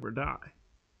if they live or die.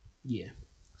 Yeah.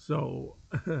 So,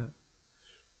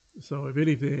 so if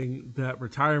anything, that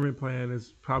retirement plan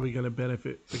is probably going to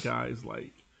benefit the guys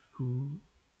like who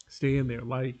stay in there,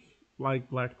 like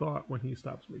Black Thought when he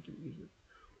stops making music,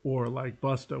 or like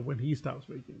Busta when he stops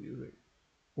making music,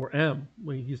 or M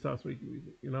when he stops making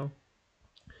music. You know,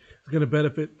 it's going to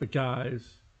benefit the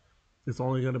guys. It's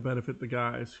only going to benefit the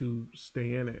guys who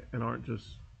stay in it and aren't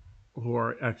just who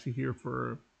are actually here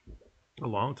for a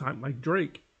long time, like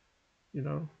Drake. You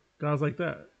know, guys like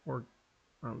that, or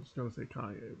I was gonna say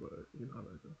Kanye, but you know how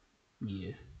that goes.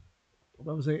 Yeah.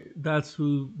 But I'm saying that's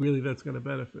who really that's gonna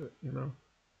benefit, you know.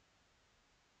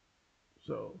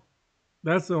 So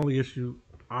that's the only issue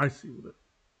I see with it.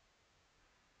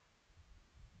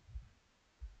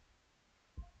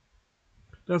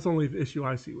 That's the only issue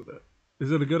I see with it.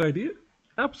 Is it a good idea?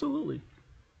 Absolutely,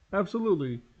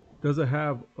 absolutely. Does it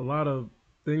have a lot of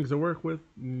things to work with?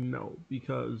 No,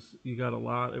 because you got a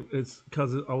lot. It's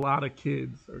because a lot of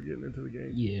kids are getting into the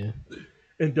game. Yeah.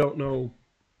 And don't know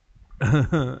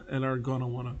and are gonna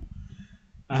want to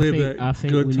I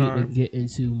think we need to get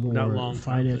into more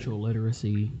financial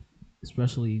literacy,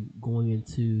 especially going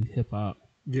into hip hop.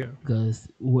 Yeah, because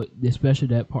especially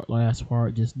that last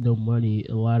part, just no money.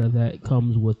 A lot of that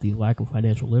comes with the lack of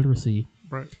financial literacy,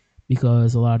 right?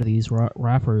 Because a lot of these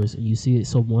rappers, and you see it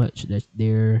so much that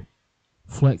they're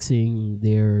flexing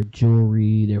their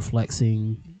jewelry, they're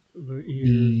flexing the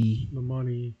ears, the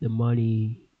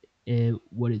money, and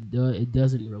what it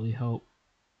doesn't really help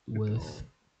with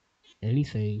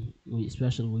anything,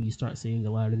 especially when you start seeing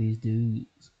a lot of these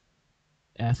dudes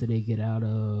after they get out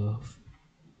of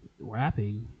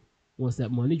rapping, once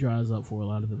that money dries up for a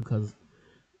lot of them, because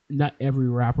not every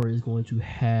rapper is going to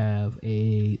have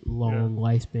a long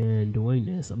lifespan doing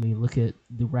this. I mean, look at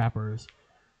the rappers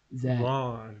that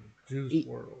Ron, Juice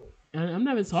WRLD. And I'm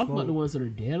not even talking about the ones that are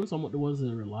dead. I'm talking about the ones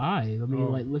that are alive. I mean,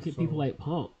 like, look at people like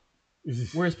Pump.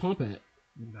 Where's Pump at?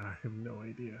 Nah, I have no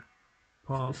idea.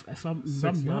 Pump. If I'm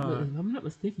not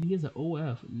mistaken, he is an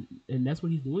OF, and that's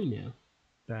what he's doing now.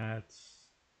 That's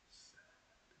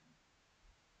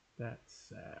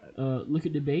sad. Look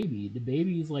at the baby. The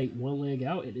baby is like one leg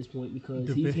out at this point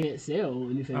because he can't sell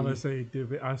anything. I'm gonna say,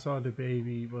 I saw the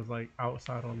baby was like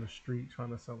outside on the street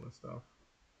trying to sell his stuff.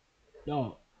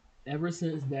 No, ever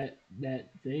since that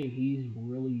thing, he's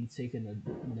really taken a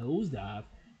nosedive.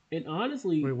 And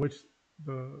honestly, wait,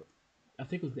 I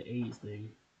think it was the AIDS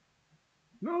thing.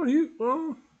 No, it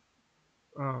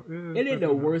ain't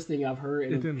the worst thing I've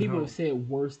heard. And people have said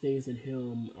worse things than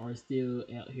him are still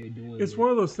out here doing it. It's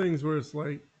one of those things where it's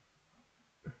like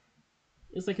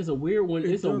it's a weird one.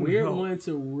 It's a weird one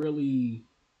to really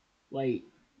like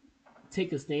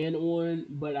take a stand on,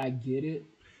 but I get it.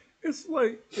 It's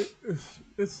like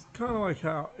it's kind of like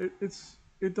how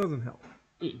it doesn't help.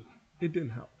 It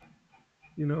didn't help,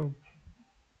 you know.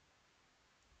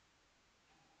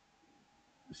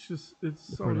 It's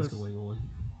something that's going on.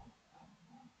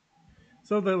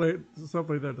 Something like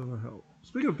that doesn't help.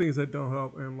 Speaking of things that don't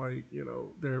help, and like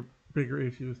they're bigger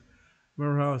issues.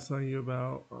 Remember how I was telling you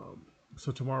about?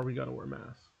 So tomorrow we got to wear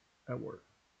masks at work.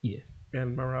 Yeah.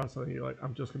 And remember how I was telling you, like,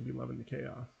 I'm just gonna be loving the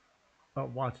chaos,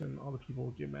 watching all the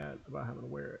people get mad about having to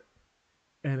wear it.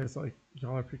 And it's like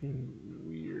y'all are picking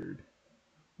weird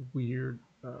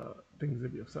things to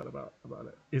be upset about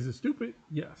it. Is it stupid?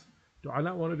 Yes. Do I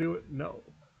not want to do it? No.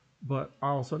 But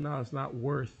also now it's not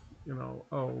worth,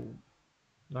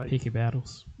 like pick your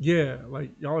battles. Yeah,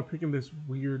 like y'all are picking this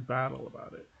weird battle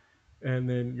about it. And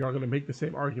then y'all gonna make the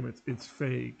same arguments. It's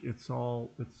fake, it's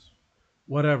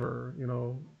whatever,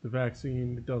 the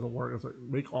vaccine doesn't work. It's like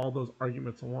make all those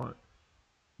arguments I want.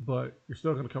 But you're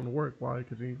still gonna come to work. Why?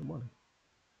 Because you need the money.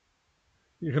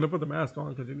 You're gonna put the mask on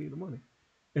because you need the money.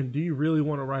 And do you really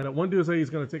want to write up? One dude said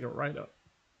he's gonna take a write up.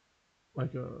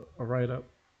 Like a write up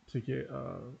to get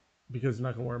because he's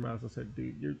not gonna wear a mask. I said,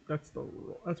 dude, that's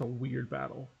a weird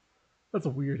battle. That's a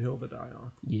weird hill to die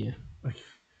on. Yeah. Like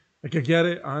I get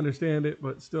it, I understand it,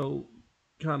 but still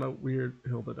kind of weird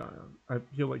hill to die on. I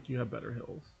feel like you have better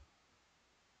hills.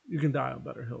 You can die on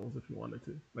better hills if you wanted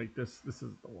to. Like this is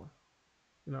the one.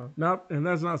 Not, and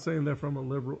that's not saying that from a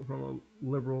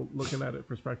liberal looking at it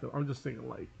perspective. I'm just thinking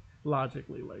like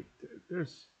logically, like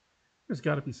there's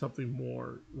got to be something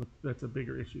more that's a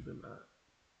bigger issue than that.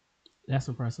 That's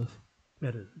impressive.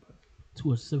 That is impressive.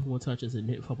 271 touches and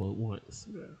hit fumble at once.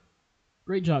 Yeah.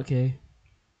 Great job, Kay.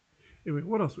 Anyway,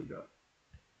 what else we got?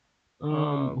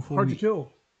 Hard to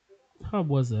kill. How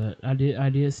was that? I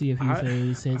did see a few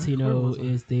things. Santino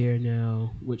is there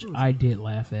now, which I did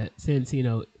laugh at.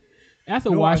 Santino.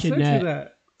 After watching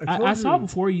that, I saw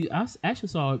before you. I actually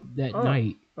saw it that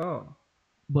night. Oh.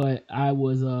 But I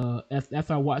was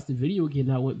after I watched the video again,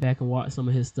 I went back and watched some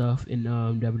of his stuff in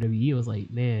WWE. I was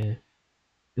like, man,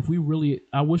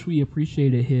 I wish we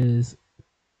appreciated his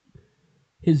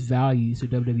value to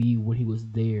WWE when he was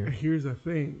there. Here's the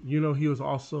thing, he was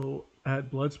also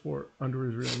at Bloodsport under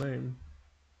his real name.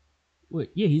 What?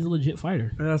 Yeah, he's a legit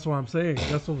fighter. And that's what I'm saying.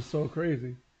 That's what was so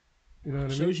crazy. You know what I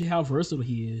mean? Shows you how versatile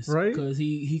he is, right? Because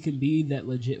he can be that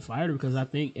legit fighter. Because I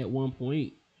think at one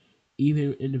point,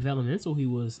 even in developmental,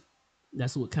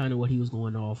 that's what he was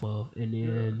going off of, and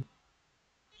then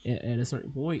at a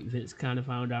certain point, Vince kind of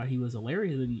found out he was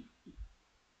hilarious. And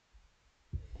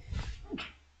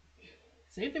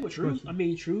same thing with Truth. I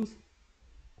mean, Truth,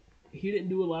 he didn't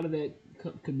do a lot of that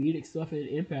comedic stuff in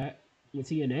Impact with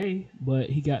TNA, but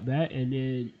he got back, and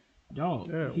then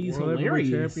he's World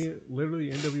hilarious. Champion,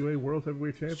 literally NWA World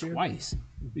Heavyweight Champion twice.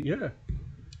 Yeah,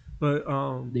 but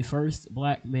the first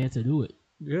black man to do it.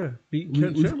 Yeah, beat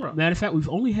Ken Shamrock. Matter of fact, we've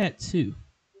only had two.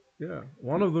 Yeah,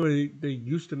 one of them they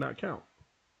used to not count.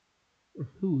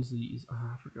 Who was these?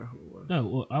 I forgot who it was.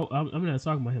 No, well, I'm not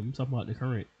talking about him. I'm talking about the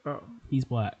current. Oh, he's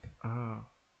black. Oh,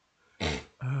 that's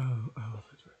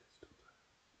right.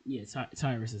 Yeah,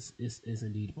 Tyrus is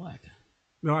indeed black.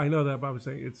 No, I know that, but I was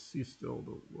saying he's still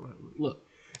the one. Look,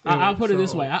 I'll put it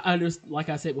this way. Like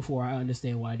I said before, I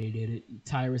understand why they did it.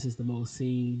 Tyrus is the most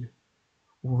seen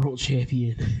world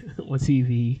champion on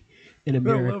TV in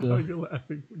America. I love how you're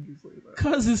laughing when you say that.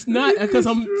 Because it's not. Because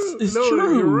it's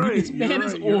true. You're right. This man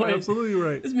is You're absolutely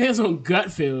right. This man's on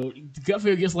Gutfield.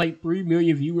 Gutfield gets like 3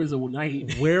 million viewers a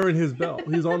night. Wearing his belt.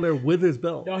 He's on there with his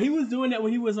belt. No, he was doing that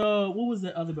when he was what was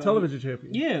the other belt? Television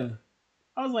champion. Yeah,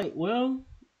 I was like, well,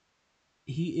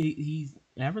 he's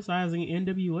advertising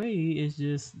NWA. It's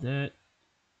just that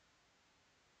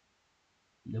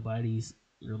nobody's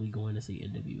really going to see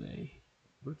NWA.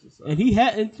 And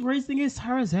the crazy thing is,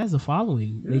 Tyrus has a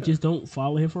following. Yeah. They just don't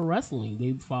follow him for wrestling.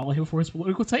 They follow him for his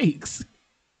political takes.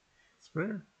 It's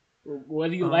fair.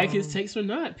 Whether you like his takes or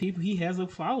not, he has a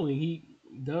following. He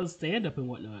does stand up and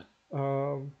whatnot.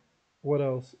 What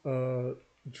else?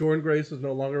 Jordan Grace is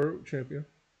no longer champion,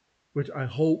 which I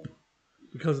hope,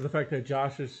 because of the fact that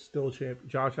Josh is still champion.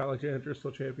 Josh Alexander is still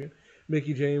champion.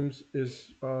 Mickie James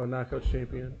is Knockouts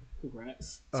champion.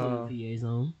 Congrats to the PA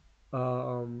Zone.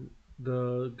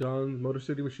 The Motor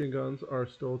City Machine Guns are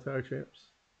still tag champs.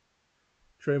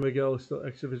 Trey Miguel is still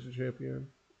X Division champion.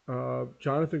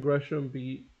 Jonathan Gresham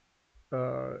beat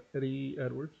Eddie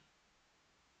Edwards.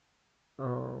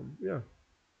 Yeah.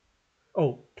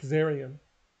 Oh, Kazarian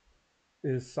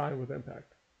is signed with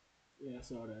Impact. Yeah, I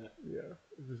saw that. Yeah,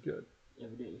 which is good.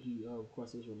 Evidently, he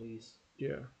requested his release.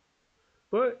 Yeah,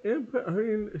 but Impact. I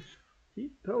mean, he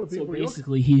telling people. So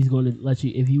basically, he's going to let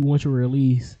you, if you want your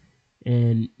release,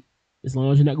 and as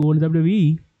long as you're not going to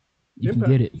WWE, you Impact.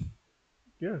 Can get it.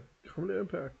 Yeah, come to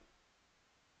Impact.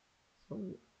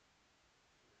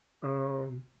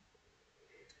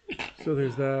 So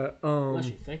there's that.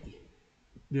 Thank you.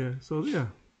 Yeah. So yeah,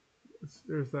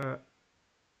 there's that.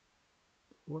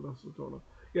 What else is going on?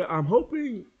 Yeah, I'm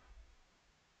hoping.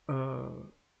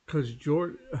 Because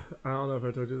George, I don't know if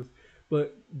I told you this,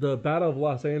 but the Battle of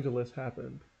Los Angeles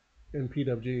happened in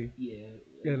PWG. Yeah.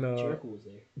 And Jericho was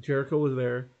there. Jericho was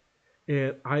there.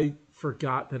 And I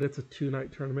forgot that it's a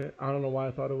 2-night tournament. I don't know why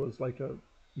I thought it was like a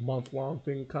month-long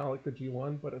thing, kind of like the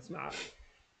G1, but it's not.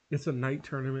 It's a night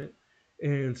tournament.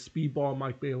 And Speedball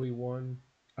Mike Bailey won.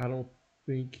 I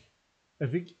think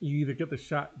you either get the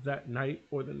shot that night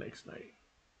or the next night.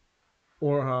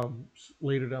 Or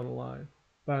later down the line.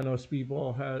 But I know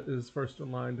Speedball is first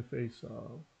in line to face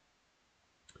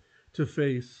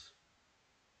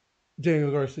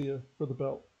Daniel Garcia for the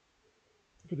belt.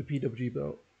 For the PWG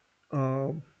belt.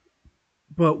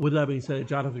 But with that being said,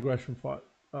 Jonathan Gresham fought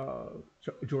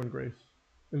Jordan Grace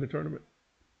in the tournament.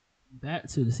 Back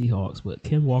to the Seahawks, but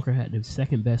Ken Walker had the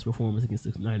second best performance against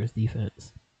the Niners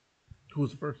defense. Who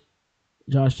was the first?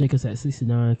 Josh Jacobs had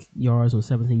 69 yards on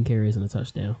 17 carries and a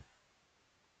touchdown,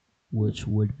 which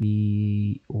would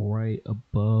be right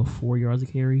above 4 yards a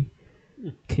carry.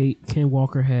 Ken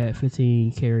Walker had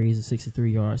 15 carries and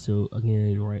 63 yards, so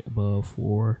again, right above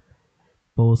 4.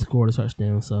 both scored a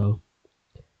touchdown. So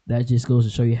that just goes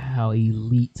to show you how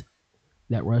elite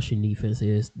that rushing defense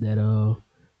is. That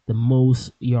the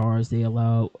most yards they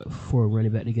allowed for a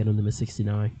running back to get on them is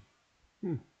 69.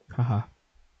 Haha.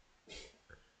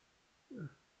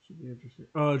 Should be interesting.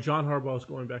 John Harbaugh is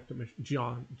going back to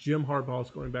Michigan. Jim Harbaugh is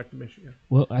going back to Michigan.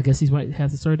 Well, I guess he might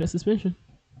have to start that suspension.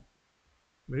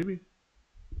 Maybe.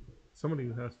 Somebody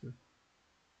who has to.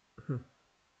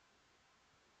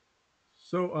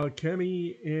 So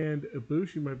Kenny and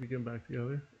Ibushi might be getting back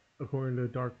together, according to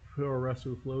Dark Pro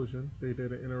Wrestling Explosion. They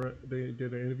did an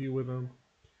interview with him.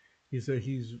 He said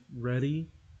he's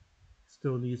ready.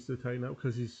 Still needs to tighten up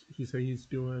because he said he's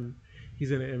in an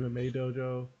MMA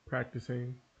dojo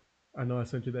practicing. I know I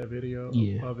sent you that video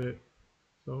of it.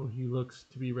 So he looks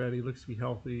to be ready, looks to be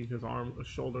healthy. His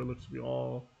shoulder looks to be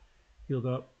all healed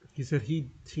up. He said he'd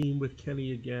team with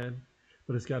Kenny again,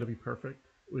 but it's got to be perfect,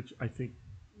 which I think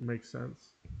makes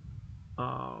sense.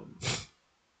 As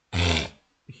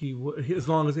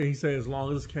long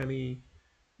as Kenny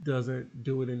doesn't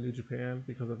do it in New Japan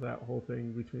because of that whole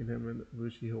thing between him and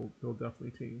Ibushi, he'll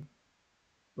definitely team.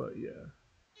 But yeah.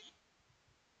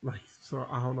 So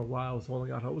I don't know why I was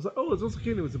holding out hope. I was like, oh, it's also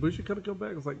Kenny. Was Ibushi gonna come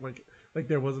back? It's like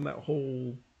there wasn't that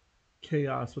whole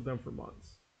chaos with them for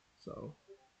months. So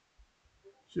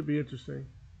should be interesting.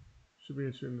 Should be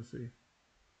interesting to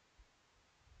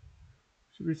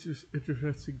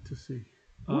see.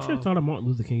 What's your thought of Martin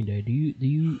Luther King Day?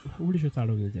 What is your thought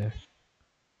on the day?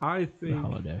 I think the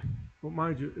holiday. Well,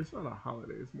 mind you, it's not a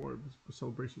holiday. It's more of a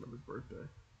celebration of his birthday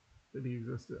that he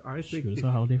existed. I think it's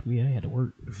a holiday for me. I had to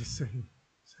work. It's the same.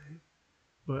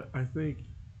 But I think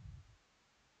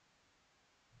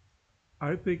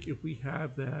if we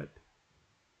have that,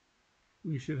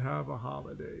 we should have a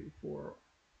holiday for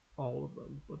all of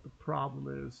them. But the problem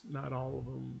is, not all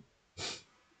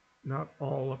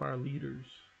of our leaders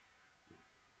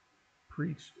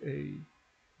preached a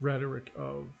rhetoric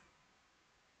of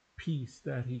peace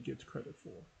that he gets credit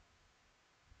for.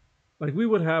 Like, we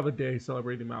would have a day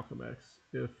celebrating Malcolm X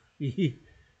if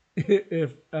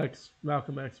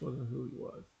Malcolm X wasn't who he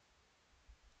was.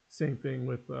 Same thing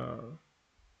with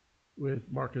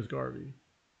Marcus Garvey.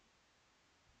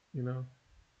 You know,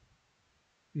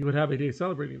 you would have a day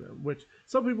celebrating them, which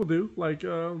some people do, like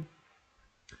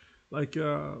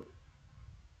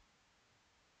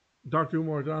Dr.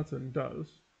 Umar Johnson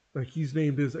does. Like, he's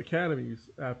named his academies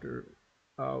after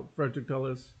Frederick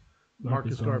Douglass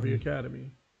Marcus Garvey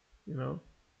Academy. You know,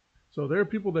 so there are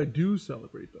people that do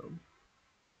celebrate them.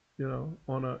 You know,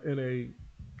 in a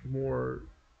more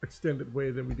extended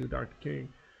way than we do Dr.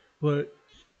 King, but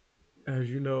as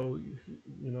you know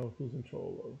who's in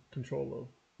control of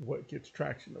what gets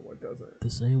traction and what doesn't.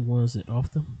 The same ones that off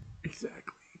them.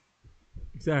 Exactly.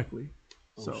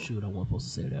 Oh, so shoot! I wasn't supposed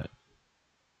to say that.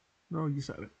 No, you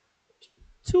said it.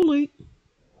 Too late.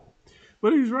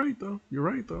 But he's right though. You're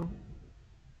right though.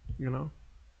 You know.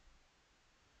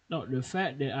 No, the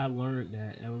fact that I learned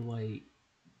that I was like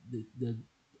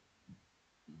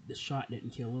the shot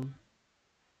didn't kill him.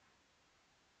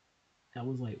 I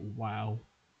was like, wow.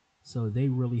 So they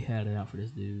really had it out for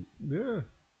this dude. Yeah.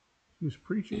 He was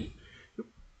preaching.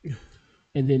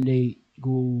 And then they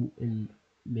go and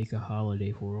make a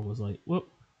holiday for him. I was like, well,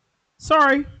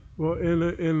 sorry. Well,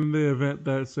 in the event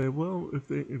that said, well, if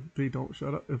they don't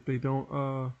shut up, if they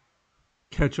don't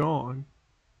catch on,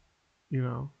 you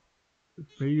know,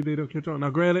 maybe they don't catch on. Now,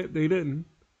 granted, they didn't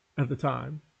at the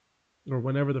time, or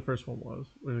whenever the first one was.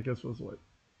 Which I guess was what,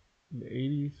 in the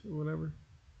 80s or whatever.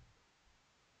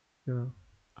 You know,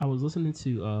 I was listening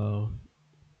to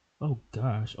oh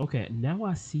gosh, okay, now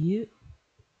I see it.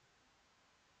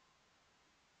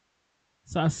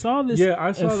 So I saw this. Yeah,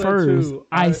 I saw that first. too.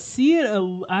 I see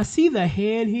it. I see the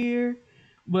hand here,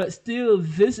 but still,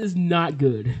 this is not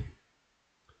good.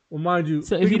 Well, mind you.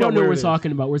 So if you don't know what we're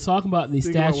talking about the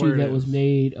statue that was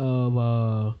made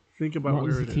of think about Martin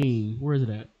Luther King. Where is it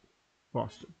at?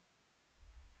 Boston.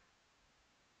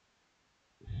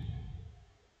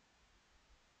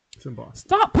 It's in Boston.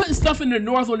 Stop putting stuff in the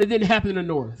North when it didn't happen in the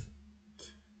North.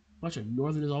 Bunch of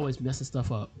Northerners always messing stuff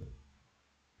up.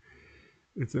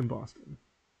 It's in Boston.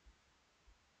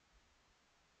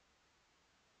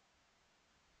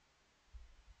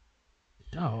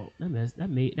 Oh,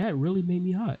 that really made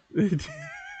me hot.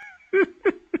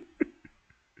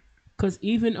 Because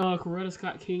even Coretta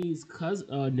Scott King's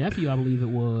nephew, I believe it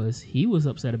was, he was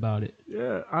upset about it.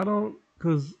 Yeah, I don't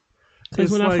because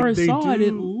when I first saw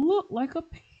it looked like a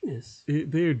penis.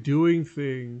 They're doing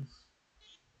things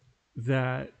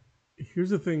that.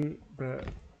 Here's the thing that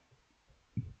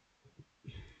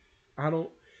I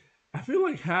feel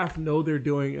like half know they're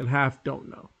doing and half don't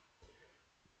know.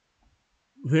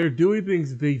 they're doing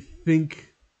things they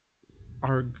think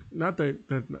are not that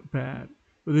that's not bad,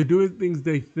 but they're doing things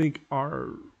they think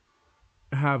are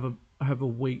have a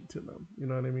weight to them. You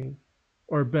know what I mean?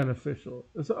 Or beneficial.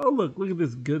 And so, oh look at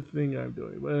this good thing I'm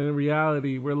doing. But in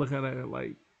reality, we're looking at it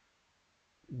like,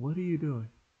 what are you doing?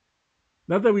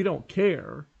 Not that we don't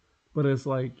care, but it's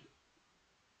like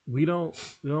we don't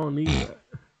need that.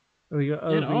 We got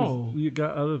other At things. all. We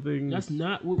got other things. That's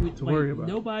not what we to like. worry about.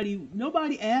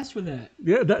 Nobody asked for that.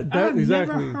 Yeah, that I've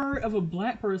exactly. never heard of a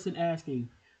black person asking,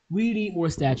 "We need more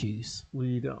statues."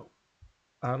 We don't.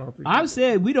 I don't think I've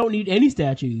said we don't need any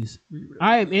statues. really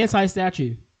I am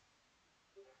anti-statue,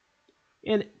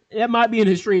 and that might be an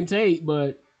extreme take,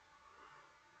 but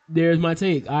there's my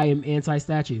take. I am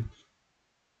anti-statue.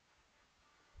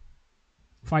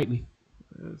 Fight me.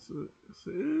 it's an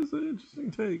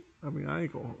interesting take. I mean, I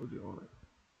ain't gonna hold you on it.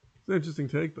 It's an interesting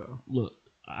take, though. Look,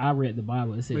 I read the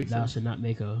Bible. It said, Makes "Thou sense. should not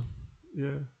make a."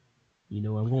 Yeah. You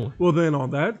know where I'm going. Well, then on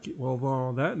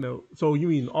that note, so you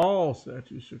mean all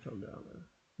statues should come down there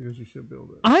because you should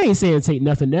build it? I ain't saying take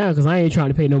nothing down because I ain't trying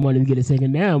to pay no money to get it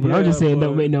taken down. But I'm just saying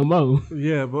don't make no more.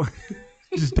 Yeah, but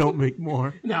just don't make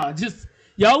more. No, just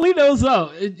y'all leave those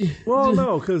up. Well,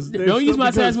 no, because don't use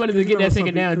my tax money to get that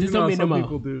taken down. Just don't make no more. Some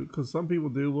people do, because some people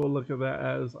will look at that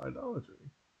as idolatry.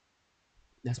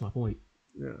 That's my point.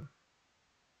 Yeah.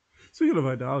 Speaking of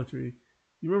idolatry,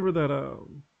 you remember that?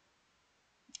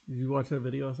 Did you watch that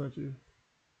video I sent you?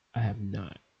 I have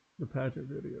not. The pageant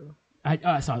video.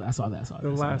 I saw that. The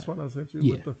last one I sent you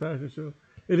Yeah. with the fashion show.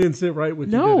 It didn't sit right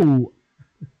with you. No,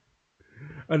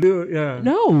 I do. Yeah.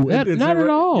 no, not at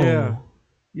all. Yeah.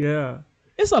 Yeah.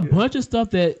 It's a bunch of stuff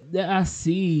that I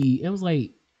see. It was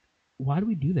like, why do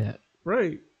we do that?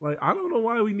 Right. Like, I don't know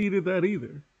why we needed that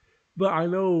either. But I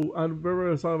remember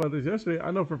I was talking about this yesterday.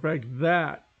 I know for a fact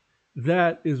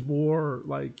that is more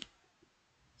like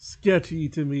sketchy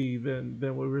to me than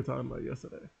what we were talking about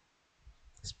yesterday.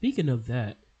 Speaking of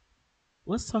that,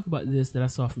 let's talk about this that I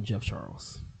saw from Jeff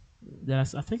Charles.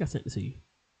 That I think I sent it to you.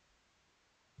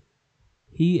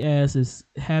 He asked, "Is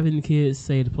having kids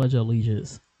say the Pledge of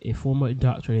Allegiance a form of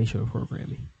indoctrination or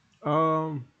programming?"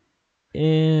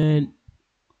 And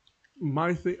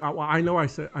my thing, I know what I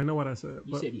said,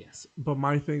 you said yes. But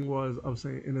my thing was, I was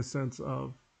saying in a sense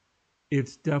of,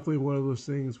 it's definitely one of those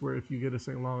things where if you get a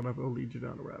thing long enough, it'll lead you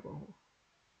down a rabbit hole.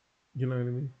 You know what I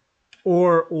mean?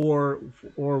 Or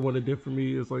what it did for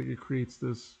me is like it creates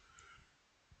this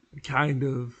kind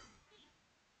of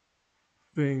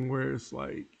thing where it's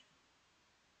like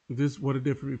this. What it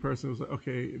did for me personally was like,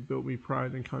 okay, it built me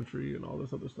pride in country and all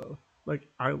this other stuff. Like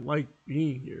I like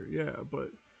being here, yeah,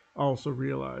 but I also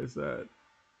realized that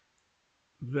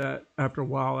after a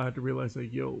while I had to realize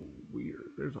that weird.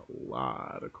 There's a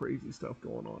lot of crazy stuff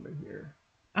going on in here.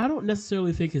 I don't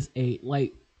necessarily think it's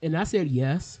and I said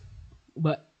yes,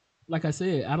 but like I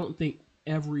said, I don't think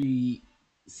every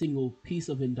single piece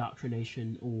of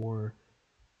indoctrination or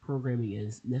programming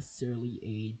is necessarily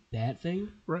a bad thing.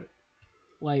 Right.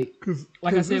 Like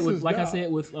I said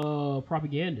with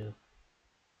propaganda,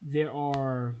 there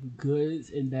are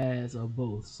goods and bads of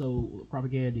both. So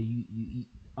propaganda, you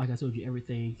like I told you,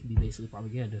 everything can be basically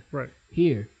propaganda. Right.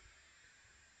 Here,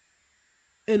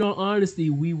 in all honesty,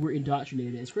 we were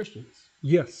indoctrinated as Christians.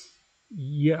 Yes.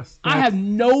 I have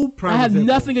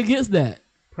nothing against that.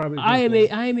 I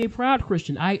am a proud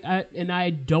Christian. I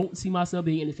don't see myself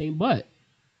being anything but.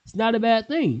 It's not a bad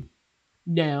thing.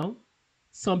 Now,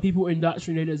 some people are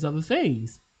indoctrinated as other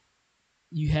things.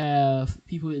 You have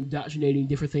people indoctrinating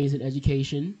different things in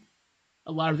education.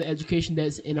 A lot of the education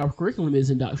that's in our curriculum is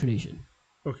indoctrination.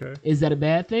 Okay. Is that a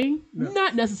bad thing? No.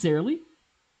 Not necessarily.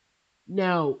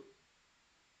 Now,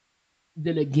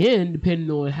 then again, depending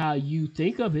on how you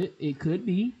think of it, it could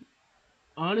be.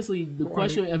 Honestly, the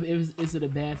question of is it a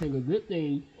bad thing or a good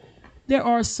thing, there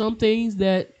are some things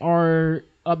that are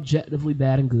objectively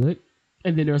bad and good,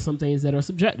 and then there are some things that are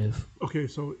subjective. Okay,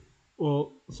 so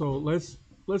let's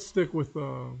stick with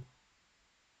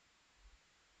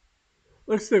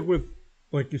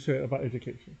like you said about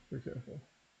education, for example,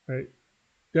 right?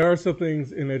 There are some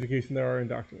things in education that are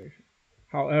indoctrination.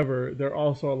 However, there are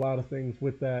also a lot of things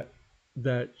with that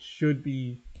should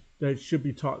be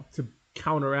taught to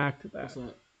counteract that. What's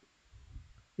that?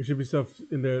 There should be stuff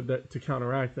in there that to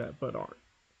counteract that, but aren't.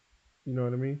 You know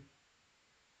what I mean?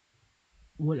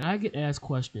 When I get asked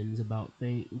questions about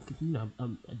things,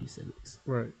 I do civics.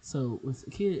 Right. So when a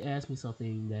kid asks me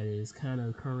something that is kind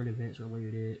of current events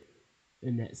related,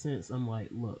 in that sense, I'm like,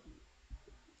 look,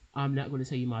 I'm not going to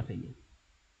tell you my opinion.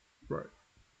 Right.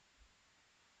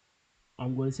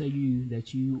 I'm going to tell you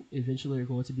that you eventually are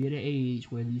going to be at an age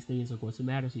where these things are going to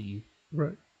matter to you.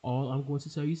 Right. All I'm going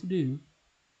to tell you to do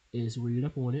is read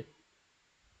up on it,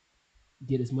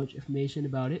 get as much information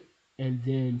about it, and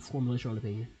then formulate your own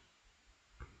opinion.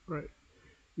 Right.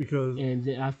 Because And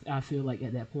then I feel like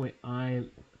at that point,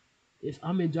 if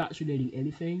I'm indoctrinating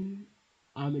anything,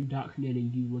 I'm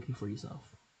indoctrinating you looking for yourself.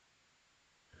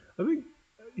 I think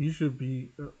you should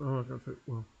be. Oh, I gotta say,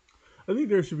 well, I think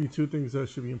there should be two things that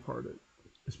should be imparted,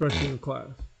 especially in class,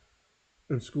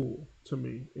 in school. To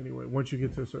me, anyway. Once you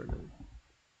get to a certain age,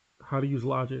 how to use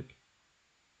logic,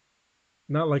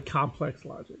 not like complex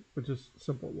logic, but just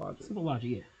simple logic. Simple logic,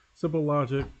 yeah. Simple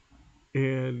logic,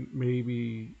 and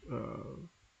maybe,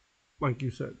 like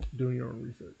you said, doing your own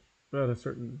research at a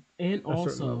certain. And a certain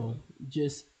also, level.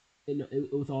 just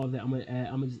with all of that, I'm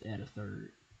gonna just add a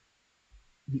third.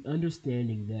 The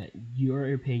understanding that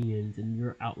your opinions and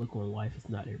your outlook on life is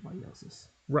not everybody else's.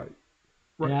 Right.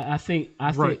 Right. And I think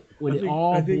Right. when I it think-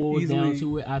 all I think boils down easily-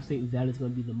 to it, I think that is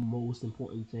going to be the most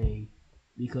important thing,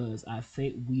 because I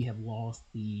think we have lost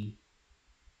the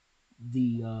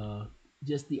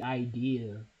just the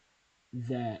idea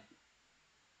that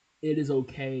it is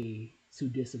okay to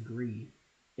disagree,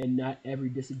 and not every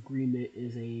disagreement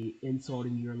is a insult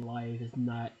in your life. It's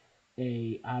not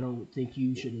a I don't think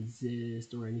you should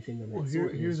exist or anything of that Well,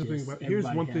 sort. here's the It's thing just about here's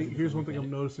everybody one has thing a here's different one thing look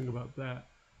I'm at it. noticing about that.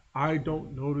 I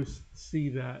don't see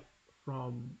that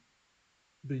from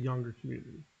the younger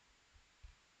community.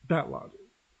 That logic.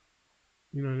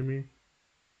 You know what I mean?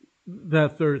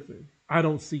 That third thing. I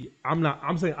don't see it. I'm not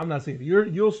saying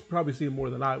it. You'll probably see it more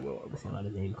than I will. It's a lot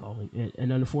of name calling,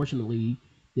 and unfortunately,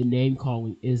 the name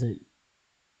calling isn't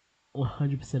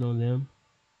 100% on them,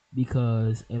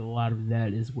 because a lot of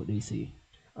that is what they see.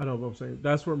 I know what I'm saying.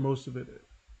 That's where most of it is.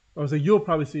 I would say you'll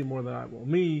probably see it more than I will.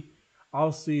 Me,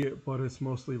 I'll see it, but it's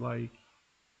mostly like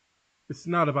it's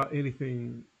not about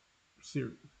anything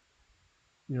serious.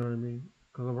 You know what I mean?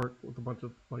 Because I work with a bunch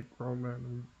of like grown men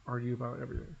and argue about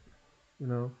everything. You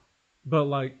know, but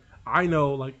like I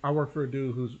know, like I work for a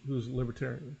dude who's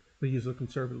libertarian, but he's a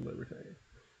conservative libertarian.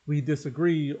 We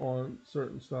disagree on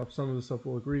certain stuff. Some of the stuff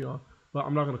we'll agree on, but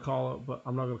I'm not gonna call it. But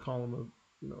I'm not gonna call him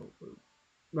a, you know, I'm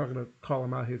not gonna call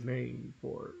him out his name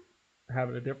for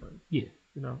having a difference. Yeah,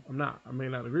 You know, I'm not. I may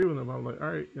not agree with him. I'm like, all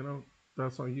right, you know,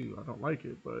 that's on you. I don't like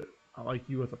it, but I like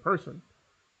you as a person.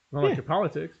 I don't like your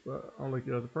politics, but I don't like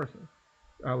you as a person.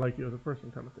 I like you as a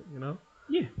person, kind of thing. You know.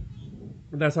 yeah.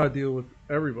 And that's how I deal with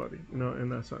everybody, you know, in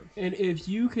that sense. And if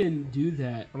you can do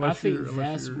that, Unless I think you're-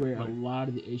 that's you're, where like, a lot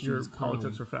of the Your issues come,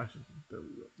 politics or fascism, then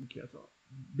you can't talk.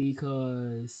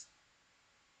 because,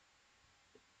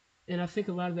 and I think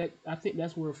a lot of that, I think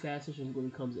that's where fascism really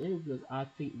comes in, because I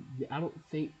don't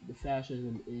think the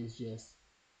fascism is just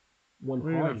one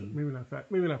party. Maybe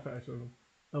not fascism,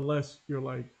 unless you're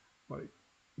like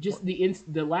Just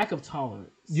the lack of tolerance.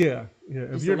 yeah.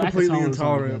 If Just you're the lack of completely tolerance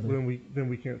intolerant, altogether. then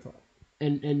we can't talk.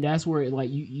 And that's where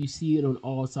like you see it on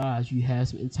all sides. You have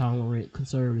some intolerant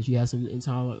conservatives, you have some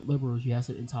intolerant liberals, you have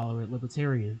some intolerant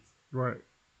libertarians. Right.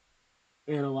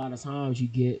 And a lot of times you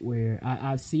get where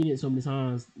I've seen it so many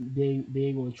times,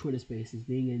 being on Twitter Spaces,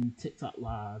 being in TikTok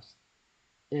lives,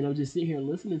 and I'm just sitting here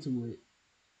listening to it,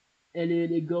 and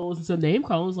then it goes into name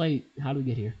calling. Like, how do we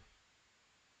get here?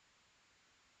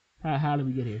 How did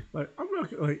we get here? Like I'm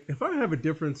not like if I have a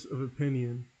difference of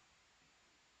opinion,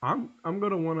 I'm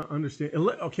gonna want to understand.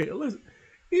 Okay, listen.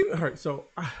 All right, so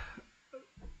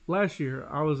last year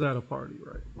I was at a party,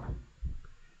 right?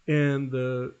 And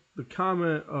the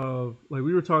comment of like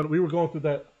we were going through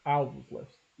that albums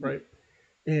list, right?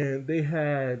 And they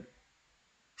had,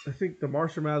 I think the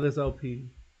Marshall Mathers LP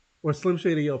or Slim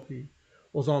Shady LP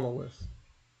was on the list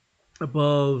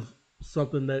above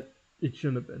something that it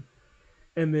shouldn't have been.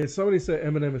 And then somebody said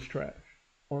Eminem is trash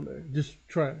on there, just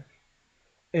trash.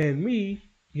 And me,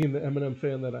 being the Eminem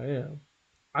fan that I am,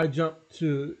 I jumped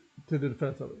to the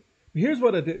defense of it. But here's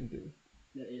what I didn't do.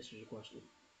 That answers your question.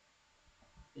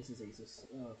 This is Asus.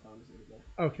 Founders Day today.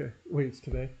 Okay, wait, it's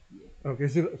today? Yeah. Okay,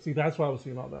 see, that's why I was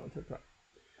seeing all that on TikTok.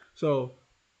 So,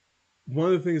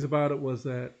 one of the things about it was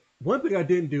that, one thing I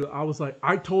didn't do, I was like,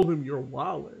 I told him you're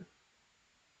wilding.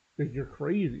 That you're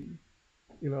crazy.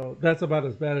 You know, that's about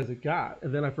as bad as it got.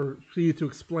 And then I proceeded to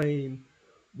explain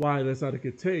why that's not a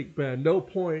good take. But at no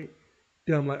point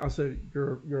did I'm like, I said,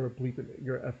 you're a bleeping,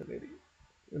 you're an effing idiot.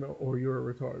 You know, or you're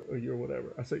a retard, or you're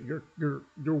whatever. I said, you're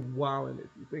wilding if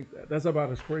you think that. That's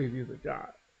about as crazy as it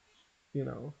got. You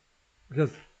know,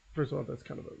 because first of all, that's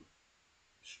kind of a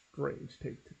strange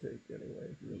take to take anyway.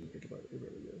 If you really think about it, it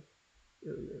really is. It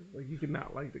really is. Like you could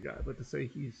not like the guy, but to say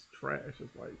he's trash is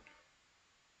like,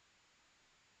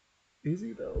 is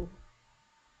he though?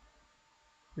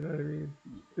 You know what I mean?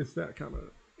 It's that kind of.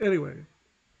 Anyway,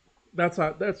 that's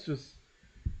just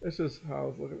That's just how I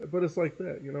was looking at it. But it's like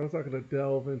that, you know. It's not going to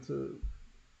delve into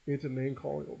name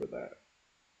calling over that,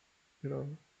 you know.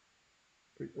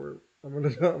 Like I'm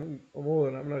gonna I'm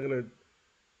old. I'm not gonna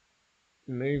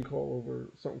name call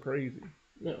over something crazy.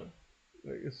 No.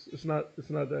 Like it's not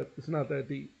that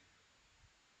deep.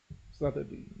 It's not that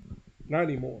deep. Not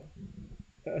anymore.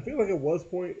 I feel like at one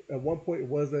point it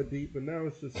was that deep, but now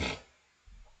it's just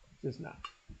not.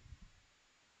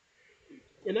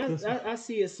 And I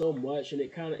see it so much, and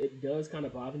it does kind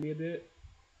of bother me a bit.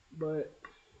 But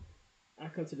I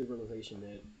come to the realization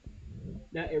that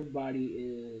not everybody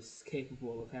is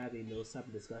capable of having those type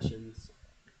of discussions.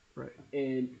 Right.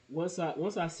 And once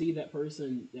I see that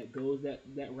person that goes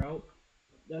that route,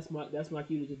 that's my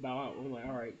cue to just bow out. I'm like,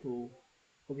 all right, cool.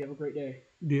 Hope you have a great day.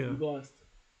 Yeah. Be blessed.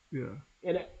 Yeah.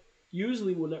 And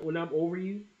usually when I'm over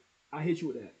you, I hit you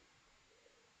with that.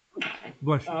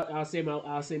 Bless you. I'll say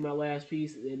my last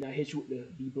piece, and I hit you with the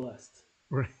be blessed.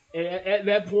 Right. And at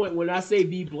that point, when I say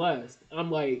be blessed,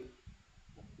 I'm like,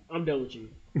 I'm done with you.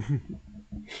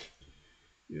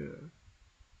 Yeah.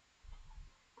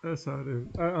 That's how it is.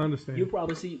 I understand. You'll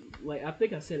probably see, like, I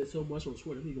think I said it so much on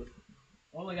Twitter. He goes,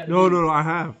 all I got to No, do. No. I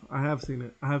have seen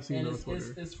it. I have seen it on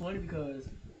Twitter. It's funny because.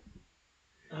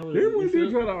 Didn't one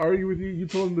dude try to argue with you? You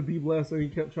told him to be blessed, and he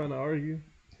kept trying to argue.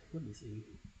 Let me see.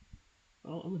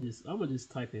 I'm gonna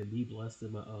just type in "be blessed"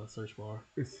 in my search bar.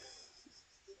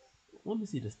 Let me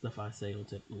see the stuff I say on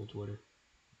Twitter.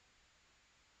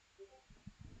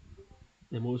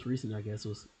 The most recent, I guess,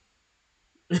 was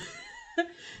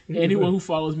anyone who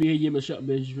follows me and Yima Shut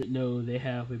Management know they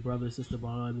have a brother sister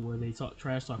bond where they talk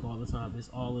trash talk all the time. It's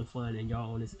all in fun, and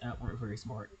y'all on this app weren't very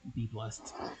smart. Be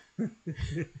blessed.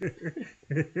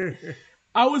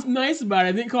 I was nice about it.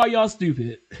 I didn't call y'all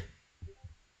stupid.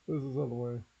 This is on the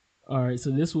way. All right, so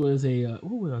this was a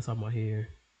what was I talking about here?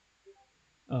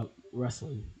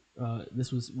 Wrestling.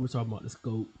 We're talking about the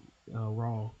scope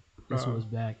Raw. This was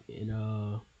back in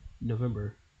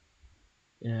November,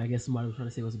 and I guess somebody was trying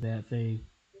to say it was a bad thing.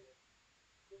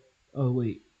 Oh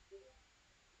wait.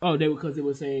 Oh, because they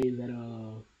were saying that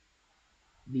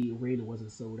the arena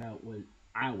wasn't sold out when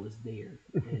I was there,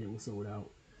 and it was sold out.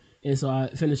 And so I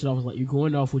finished it off. I was like, "You're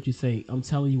going off what you think. I'm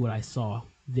telling you what I saw.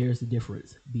 There's the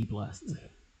difference. Be blessed."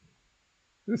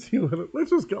 Let's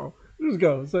just go. Just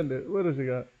go. Send it. What else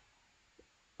you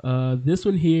got? This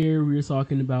one here, we were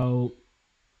talking about.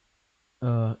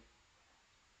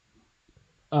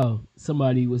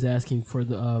 Somebody was asking for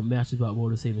the matches about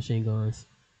Motor City Machine Guns.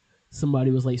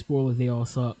 Somebody was like, "Spoiler, they all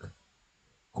suck."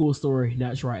 Cool story.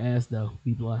 Not sure I asked though.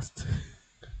 Be blessed.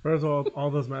 First of all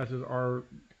those matches are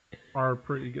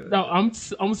pretty good. No, I'm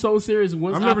so serious.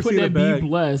 Once I put that "be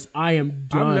blessed," I am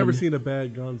done. I've never seen a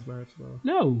bad Guns match though.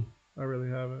 No. I really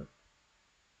haven't.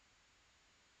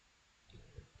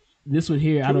 This one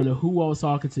here, I don't know who I was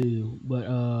talking to, but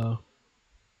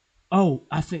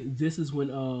I think this is when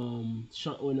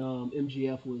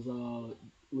MGF was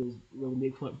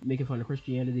really making fun of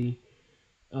Christianity.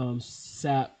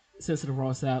 Sensitive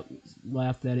Raw Sap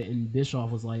laughed at it, and Bischoff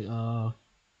was like,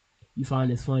 "You find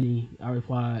this funny?" I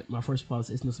replied, "My first reply was,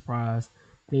 it's no surprise.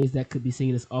 Things that could be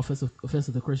seen as offensive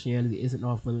to Christianity isn't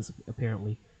off limits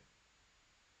apparently."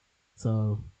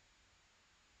 So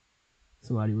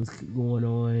somebody was going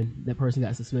on. That person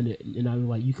got suspended, and I was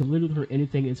like, "You can literally turn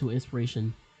anything into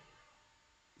inspiration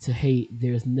to hate.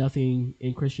 There's nothing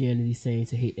in Christianity saying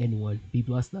to hate anyone. Be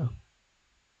blessed, though."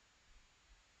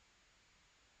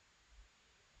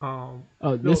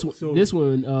 This was.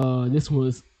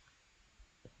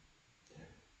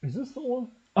 Is this the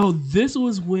one? Oh, this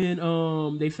was when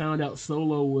they found out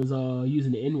Solo was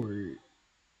using the N-word.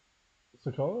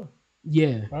 Sokola?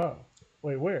 Yeah. Oh,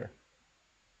 wait, where?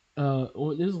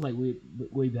 Well, this was like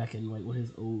way back in like one of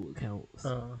his old accounts.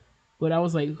 But I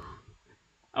was like,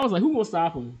 who gonna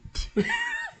stop him?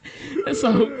 And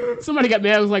so somebody got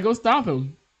mad. I was like, go stop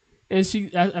him. And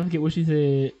I forget what she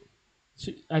said.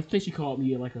 I think she called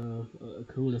me like a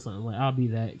coon or something. Like, I'll be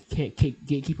that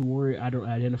gatekeeper word I don't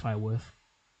identify with.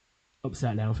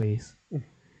 Upside down face.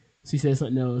 She said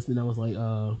something else, and I was like,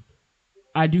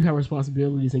 I do have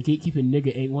responsibilities, and gatekeeping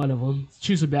nigga ain't one of them.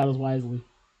 Choose your battles wisely.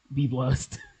 Be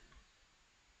blessed.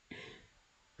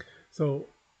 So,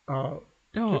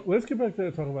 let's get back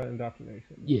to talking about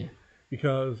indoctrination. Yeah,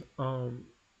 because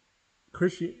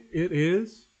it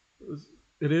is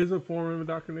a form of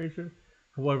indoctrination.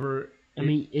 However, I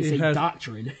mean, it's a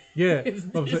doctrine. Yeah, it's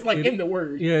like in the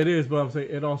word. Yeah, it is. But I'm saying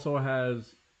it also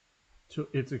has to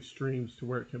its extremes to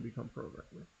where it can become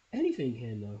programming. Anything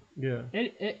can though. Yeah. And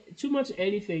too much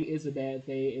anything is a bad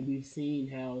thing, and we've seen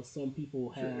how some people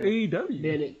have AEW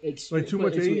been like too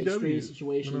much AEW extreme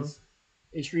situations.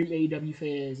 extreme AEW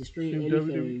fans, extreme Team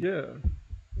WWE, anything. yeah.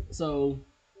 So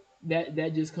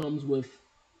that just comes with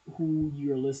who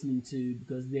you're listening to,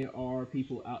 because there are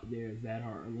people out there that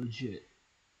are legit.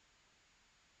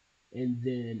 And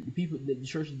then the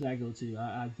churches that I go to,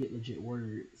 I get legit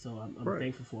word. So I'm Right.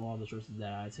 thankful for all the churches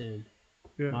that I attend.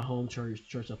 Yeah. My home church,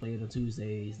 church I play at on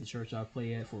Tuesdays, the church I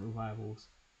play at for revivals.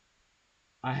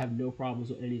 I have no problems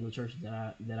with any of the churches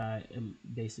that I am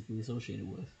basically associated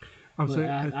with. I'm But saying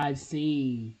I've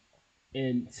seen,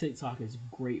 and TikTok is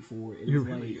great for it. it It's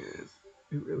really like is.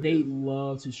 It really they is.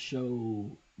 love to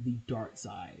show the dark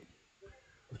side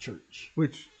of church.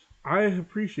 Which I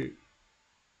appreciate.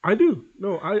 I do.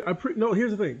 No, no.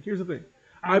 Here's the thing.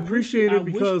 I appreciate it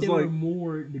because there like were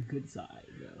more the good side.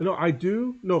 Though. no, I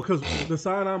do. No, because the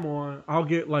side I'm on, I'll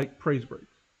get like praise breaks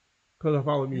because I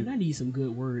follow music. Man, I need some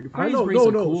good word. The I praise know. breaks No,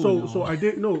 are no. cool So I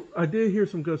did hear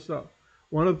some good stuff.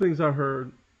 One of the things I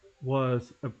heard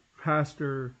was a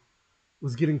pastor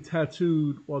was getting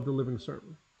tattooed while delivering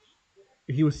sermon.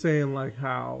 He was saying like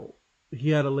how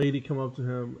he had a lady come up to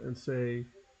him and say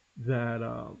that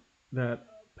that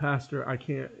pastor, I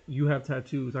can't. You have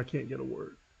tattoos. I can't get a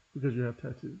word because you have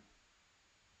tattoos.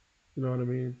 You know what I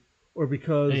mean? Or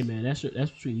because hey man, that's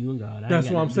between you and God. that's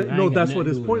what I'm saying. No, that's what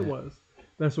his point was.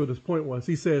 That's what his point was.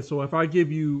 He said, so if I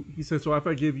give you, a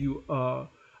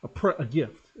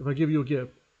gift, if I give you a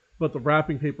gift, but the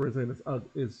wrapping paper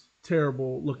is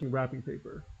terrible looking wrapping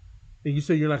paper, and you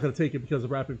say you're not going to take it because the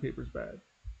wrapping paper is bad,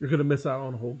 you're going to miss out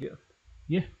on a whole gift.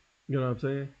 Yeah, you know what I'm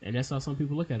saying? And that's how some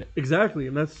people look at it. Exactly,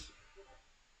 and that's,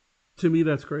 to me,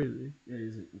 that's crazy. It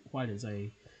is quite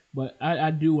insane. But I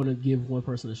do want to give one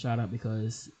person a shout out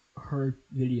because her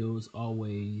videos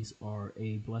always are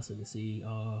a blessing to see.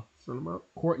 Send them out.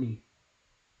 Courtney.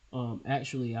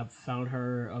 Actually, I found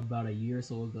her about a year or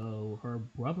so ago. Her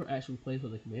brother actually plays for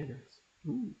the Commanders.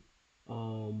 Ooh.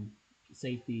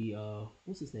 Safety.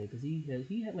 What's his name? Because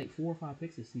he had like 4 or 5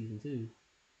 picks this season too.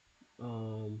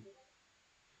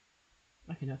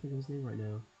 I cannot think of his name right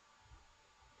now.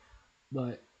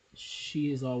 But she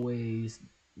has always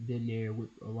been there with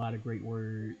a lot of great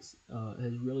words.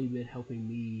 Has really been helping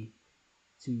me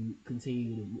to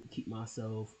continue to keep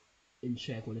myself in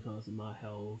check when it comes to my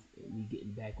health and me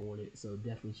getting back on it. So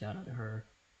definitely shout out to her,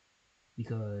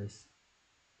 because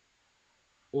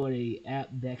on a app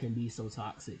that can be so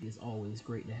toxic, it's always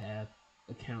great to have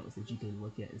accounts that you can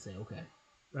look at and say, okay,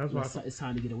 it's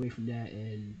time to get away from that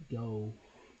and go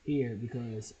here,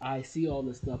 because I see all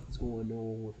the stuff that's going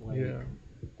on with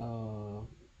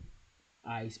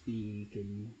I Speak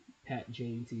and Pat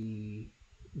Jainty.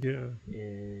 Yeah.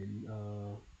 And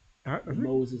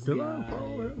Moses. Did I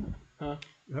unfollow him? Huh?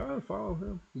 Did I unfollow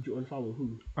him? Did you unfollow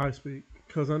who? I Speak,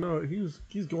 because I know he's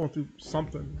going through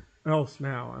something else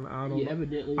now, and I don't. Yeah,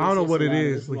 evidently. I don't know what it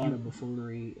is. It's a lot of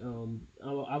buffoonery. I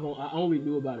only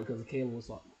knew about it because Kalen was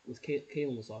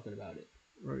talking about it.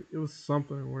 Right. It was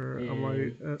something where and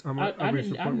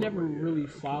I never really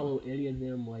followed any of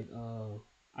them, like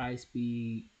I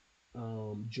Speak,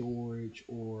 George,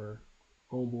 or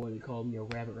Homeboy. They called me a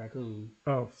rabbit raccoon.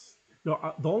 Oh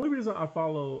no! The only reason out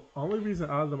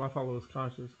of them I follow is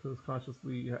Conscious, because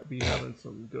Consciously be having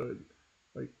some good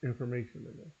like information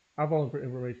in there. I follow him for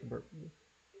information purposes.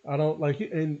 I don't like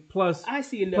it, and plus I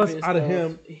see enough plus out of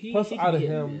him,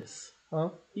 this. Huh?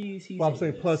 He's well, I'm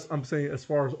saying this. Plus I'm saying as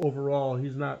far as overall,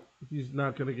 he's not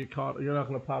gonna get caught. You're not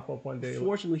gonna pop up one day.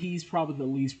 Fortunately, he's probably the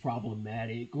least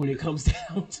problematic when it comes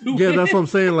down to it. That's what I'm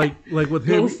saying. Like with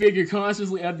him, go figure.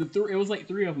 Consciously, out of the it was like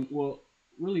 3 of them. Well,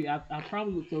 really, I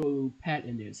probably would throw Pat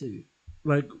in there too.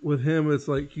 Like with him, it's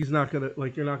like he's not gonna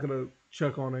you're not gonna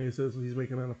check on it. He says he's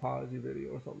making an apology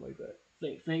video or something like that.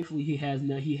 Thankfully, he has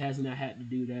not had to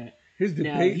do that. His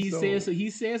debate, he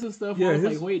said some stuff. Yeah, I was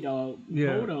like, wait, dog,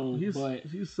 hold on. But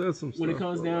he said some stuff. When it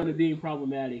comes down to being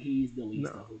problematic, he's the least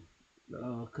of them.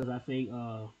 No. Because I think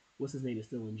what's his name is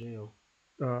still in jail.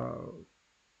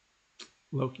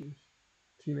 Loki,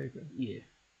 teenager. Yeah.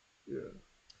 Yeah.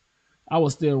 I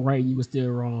was still right. You were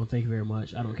still wrong. Thank you very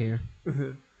much. I don't care.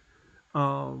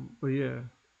 But yeah.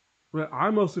 But I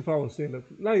mostly follow stand-up.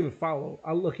 Not even follow.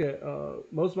 I look at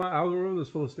most of my algorithm is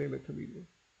full of stand-up comedians.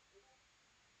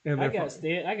 And I got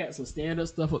some stand-up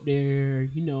stuff up there.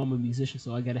 You know, I'm a musician,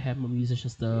 so I got to have my musician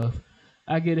stuff.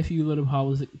 I get a few little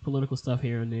political stuff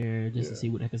here and there just to see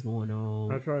what the heck is going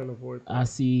on. I try and avoid that. I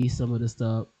see some of the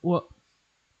stuff. Well,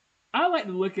 I like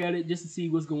to look at it just to see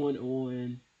what's going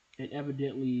on, and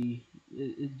evidently,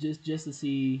 it just to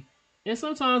see. And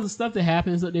sometimes the stuff that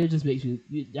happens up there just makes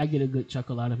I get a good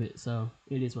chuckle out of it. So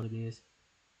it is what it is.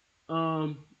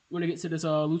 Want to get to this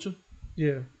Lucha?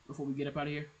 Yeah. Before we get up out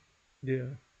of here. Yeah.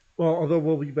 Well, although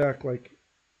we'll be back like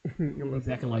we'll be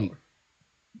back in like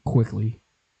quickly.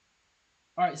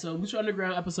 All right, so Lucha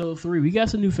Underground episode 3. We got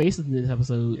some new faces in this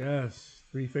episode. Yes,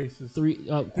 three faces.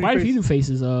 Quite a few new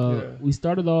faces. We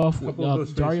started off with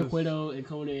Dario faces. Cueto and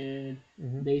Conan.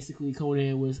 Basically,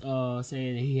 Conan was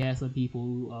saying that he had some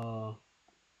people,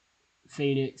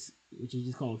 Phoenix, which is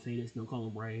just call him Phoenix, don't call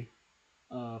him Ray.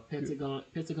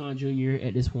 Pentagon Jr.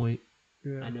 at this point.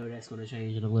 Yeah. I know that's going to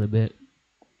change in a little bit.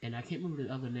 And I can't remember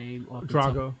the other name.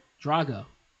 Drago. Drago.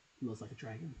 He looks like a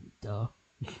dragon. Duh.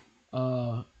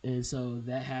 And so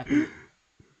that happened.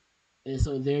 And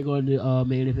so they're going to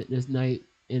main event this night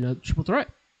in a triple threat.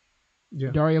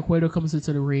 Yeah. Dario Cueto comes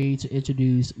into the ring to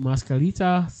introduce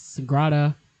Mascarita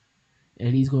Sagrada,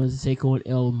 and he's going to take on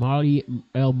El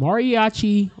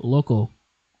Mariachi Loco.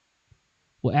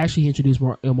 Well, actually, he introduced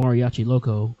El Mariachi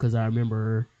Loco because I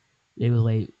remember they was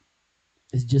like,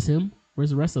 "It's just him.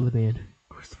 Where's the rest of the band?"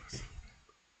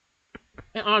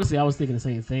 And honestly, I was thinking the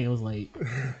same thing. I was like,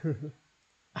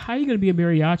 "How are you going to be a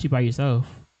mariachi by yourself?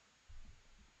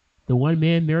 The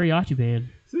one-man mariachi band."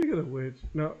 Speaking of which,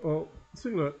 the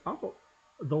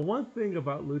one thing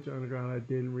about Lucha Underground I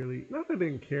didn't really, not that I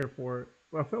didn't care for it,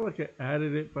 but I felt like it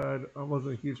added it, but I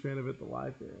wasn't a huge fan of it, the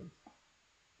live bands.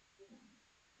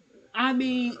 I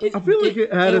mean, I feel like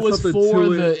it added something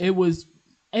to it.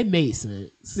 It made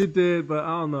sense. It did, but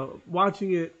I don't know.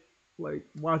 Watching it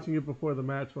before the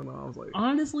match went on, I was like,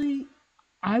 honestly,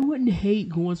 I wouldn't hate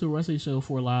going to a wrestling show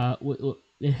for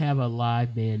and have a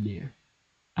live band there.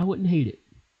 I wouldn't hate it.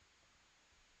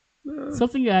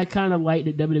 Something that I kind of liked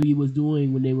that WWE was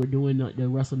doing when they were doing the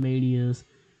WrestleManias,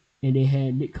 and they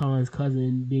had Nick Khan's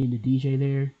cousin being the DJ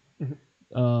there,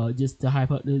 just to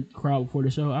hype up the crowd before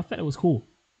the show. I thought it was cool.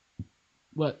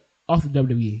 But off of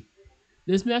WWE,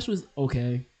 this match was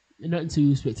okay, nothing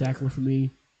too spectacular for me.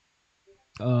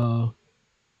 Mascarita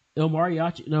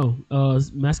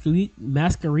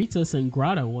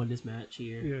Sangrado won this match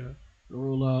here. Yeah.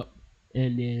 Roll up,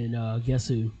 and then guess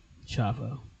who?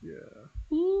 Chavo. Yeah.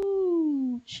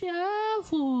 Ooh,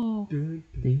 Chavo. Dun,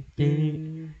 dun,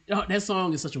 dun. Oh, that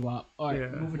song is such a wop. All right,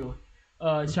 Yeah. moving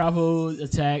on. Chavo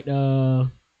attacked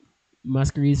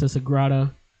Mascarita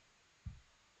Sagrada.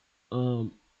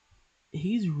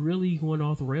 He's really going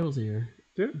off the rails here.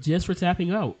 Yeah. Just for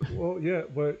tapping out. Well, yeah,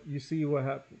 but you see what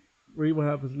happened. Read what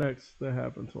happens next that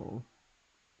happened to him.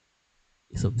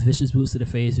 So vicious boots to the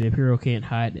face. Vampiro can't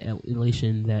hide the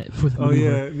elation that for the Oh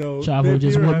yeah, no. Chavo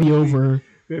just won me over.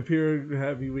 Vampiro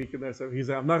had me weak in that stuff. He's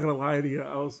like, I'm not gonna lie to you.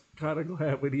 I was kind of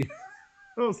glad when he.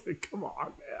 I was like, come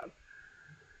on,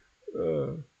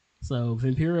 man. So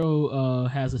Vampiro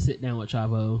has a sit down with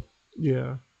Chavo.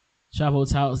 Yeah. Chavo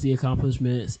touts the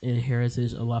accomplishments and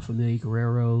heritage of La Familia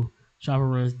Guerrero.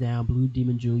 Chavo runs down Blue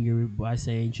Demon Jr. by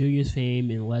saying Jr.'s fame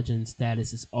and legend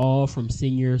status is all from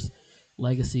Senior's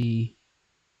legacy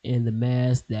and the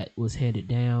mask that was handed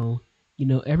down. You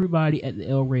know, everybody at the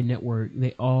El Rey Network,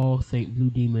 they all think Blue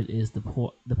Demon is the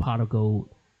pot of gold,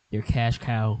 their cash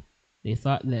cow. They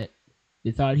thought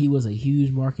he was a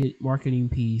huge marketing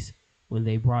piece when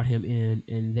they brought him in,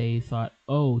 and they thought,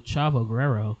 oh, Chavo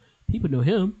Guerrero, people know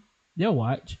him. They'll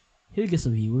watch. He'll get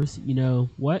some viewers. You know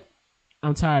what?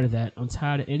 I'm tired of that. I'm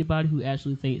tired of anybody who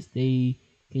actually thinks they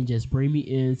can just bring me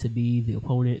in to be the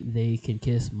opponent. They can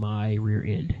kiss my rear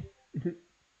end.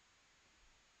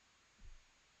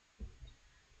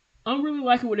 I'm really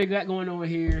liking what they got going on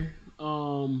here.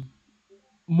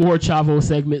 More Chavo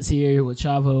segments here with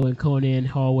Chavo and Conan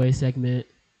hallway segment.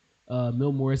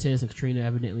 Mil Muertes and Katrina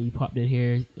evidently popped in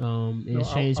here.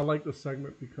 I like the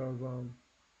segment because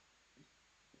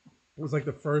it was like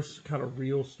the first kind of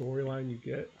real storyline you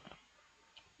get.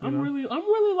 I'm really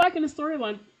liking the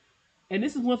storyline, and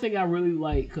this is one thing I really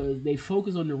like because they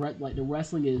focus on the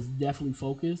wrestling is definitely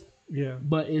focused. Yeah,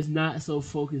 but it's not so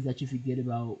focused that you forget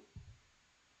about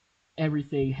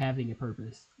everything having a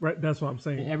purpose. Right, that's what I'm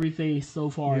saying. And everything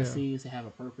so far seems to have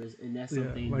a purpose, and that's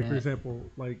something. Like for example,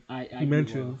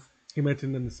 he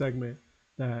mentioned in the segment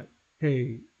that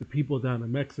hey, the people down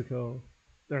in Mexico,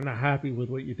 they're not happy with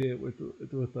what you did with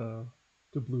the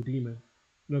Blue Demon.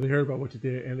 You know, they heard about what you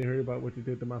did, and they heard about what you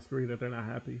did to Mascarita. They're not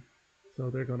happy, so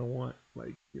they're gonna want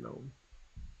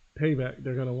payback.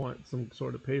 They're gonna want some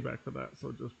sort of payback for that.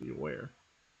 So just be aware,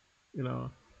 you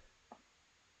know.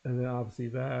 And then obviously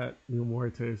that Mil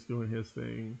Muertes doing his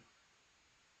thing.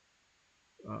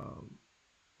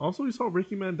 Also, we saw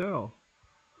Ricky Mandel,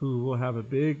 who will have a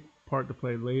big part to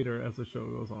play later as the show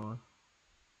goes on.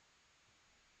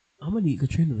 I'm gonna need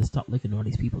Katrina to stop licking all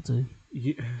these people too.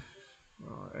 Yeah.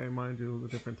 And mind you, it was a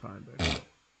different time then.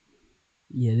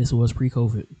 Yeah, this was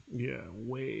pre-COVID. Yeah,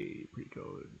 way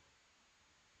pre-COVID.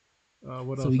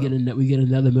 What so else? We get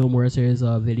another Mil Muertes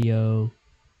video.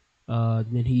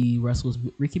 Then he wrestles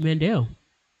Ricky Mandel.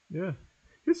 Yeah,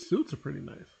 his suits are pretty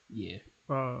nice. Yeah.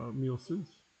 Mule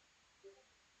suits.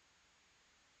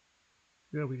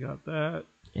 Yeah, we got that.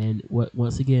 And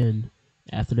once again,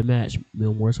 after the match,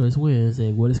 Mil Muertes wins.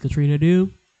 And what does Katrina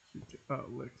do?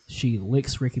 Licks. She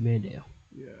licks Ricky Mandel.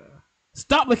 Yeah.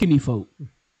 Stop licking me, folk.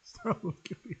 Stop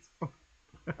licking me, folk.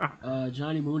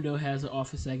 Johnny Mundo has an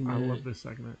office segment. I love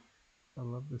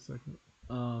this segment.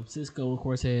 Cisco and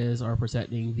Cortez are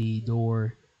protecting the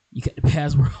door. You got the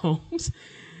password, Holmes.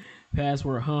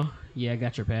 Password, huh? Yeah, I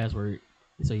got your password.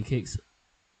 So he kicks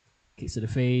to the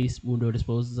face. Mundo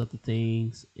disposes of the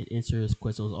things and enters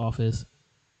Quetzal's office.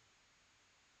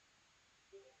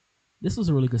 This was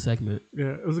a really good segment.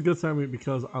 Yeah, it was a good segment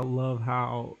because I love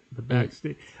how the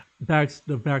backstage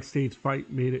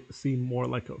fight made it seem more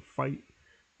like a fight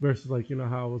versus like, you know,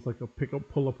 how it was like a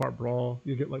pull apart brawl.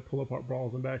 You get like pull apart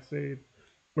brawls in backstage,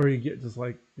 or you get just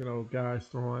like, you know, guys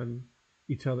throwing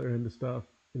each other into stuff,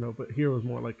 you know. But here it was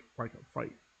more like a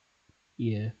fight.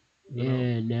 Yeah. You know,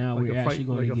 and now like we're actually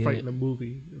going to get a fight in a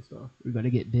movie and stuff. We're going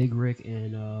to get Big Rick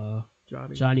and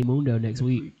Johnny Mundo next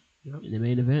week yep. in the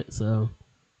main event. So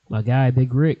my guy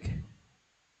Big Rick,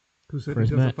 who said he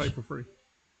doesn't fight for free.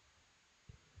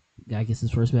 Guy gets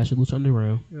his first match at Lucha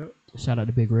Underground. Yep. Shout out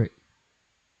to Big Rick.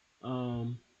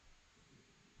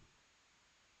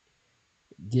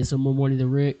 Get some more money to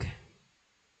Rick.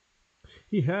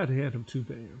 He had him 2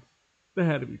 bands. There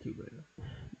had to be 2 bands.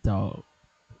 Dog.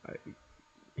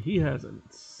 He hasn't.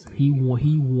 He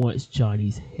wants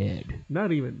Johnny's head.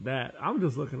 Not even that. I'm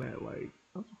just looking at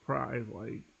I'm surprised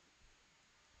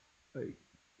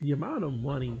the amount of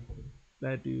money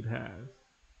that dude has,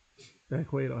 that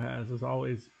Cueto has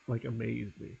always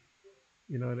amazed me.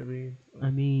 You know what I mean? I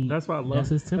mean, that's why I love.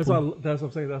 That's what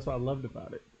I'm saying. That's what I loved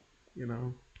about it. You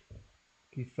know,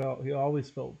 he always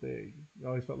felt big. He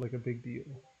always felt like a big deal.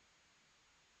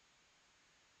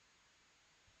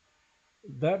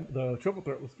 The triple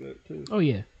threat was good too. Oh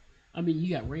yeah, I mean,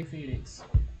 you got Rey Fenix,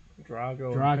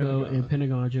 Drago, and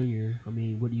Pentagon Jr. I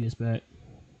mean, what do you expect?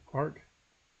 Art.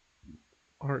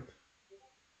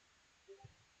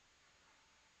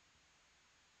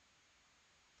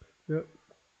 Yep.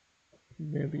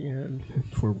 At the end,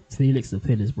 for Phoenix to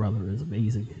pin his brother is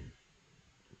amazing.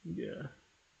 Yeah.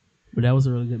 But that was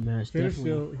a really good match. He finished.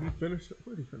 Where did he finish?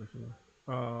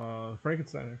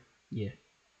 Frankensteiner. Yeah.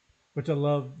 Which I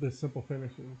love the simple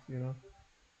finishes, you know.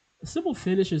 Simple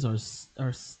finishes are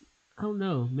I don't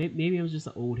know. Maybe I'm just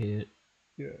an old head.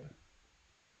 Yeah.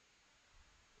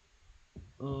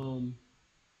 So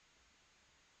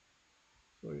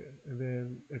yeah, and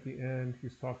then at the end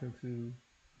he's talking to.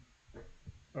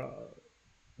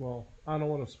 Well, I don't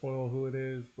want to spoil who it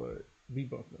is, but we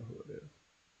both know who it is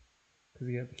because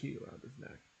he had the key around his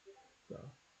neck. So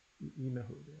you know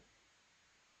who it is.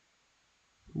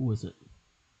 Who was it?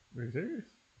 Are you serious?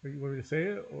 Are you want me to say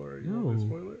it, or you want me to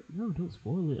spoil it? No, don't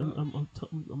spoil it. I'm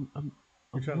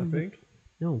You're trying to think?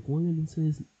 No, going into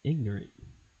this ignorant.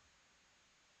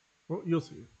 Well, you'll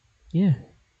see. Yeah.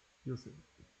 You'll see.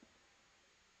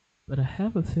 But I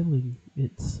have a feeling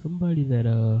it's somebody that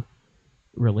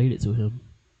related to him.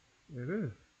 It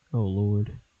is. Oh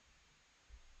Lord.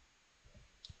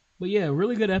 But yeah,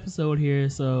 really good episode here.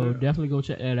 So definitely go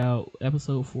check that out.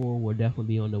 Episode 4 will definitely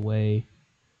be on the way.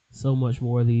 So much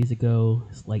more of these to go.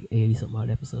 It's like 80 something odd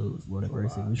episodes, whatever.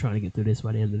 So we're trying to get through this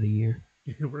by the end of the year.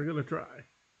 Yeah, we're gonna try.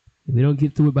 If we don't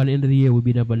get through it by the end of the year, we'll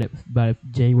be done by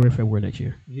January, February next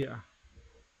year. Yeah,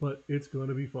 but it's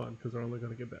gonna be fun because they're only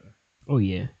gonna get better. Oh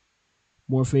yeah,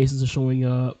 more faces are showing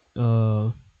up.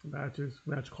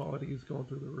 Match quality is going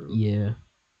through the roof. Yeah.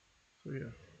 So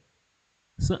yeah,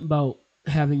 something about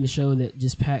having the show that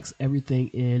just packs everything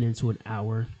into an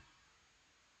hour,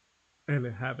 and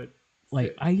to have it.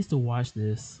 Like, I used to watch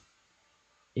this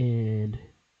in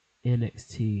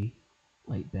NXT,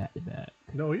 like, back to back.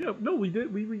 No, we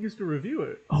did. We used to review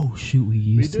it. Oh, shoot, we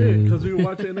used to. We did, because we were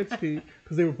watching NXT,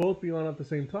 because they were both being on at the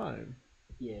same time.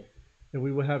 Yeah. And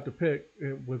we would have to pick,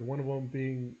 with one of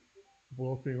them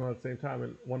both being on at the same time,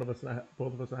 and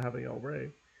both of us not having El Rey,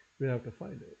 we'd have to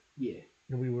find it. Yeah.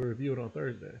 And we would review it on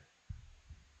Thursday.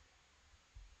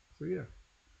 So, yeah.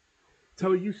 That's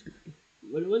how it used to be.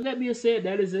 With that being said,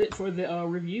 that is it for the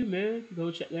review, man.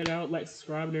 Go check that out, like,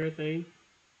 subscribe, and everything.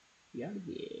 Yeah.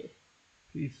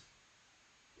 Peace.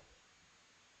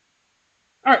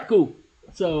 All right, cool.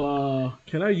 So,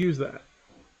 can I use that?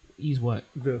 Use what?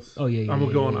 This. Oh yeah. I'm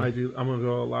gonna go on IG. I'm gonna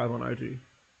go live on IG.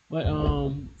 But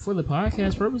for the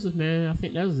podcast purposes, man, I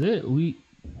think that's it. We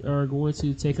are going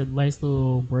to take a nice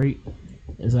little break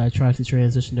as I try to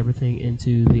transition everything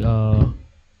into the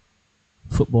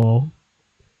football.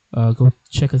 Go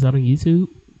check us out on YouTube.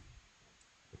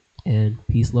 And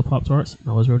peace, love, Pop Tarts.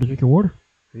 Always remember to drink your water.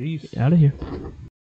 Peace. Get out of here.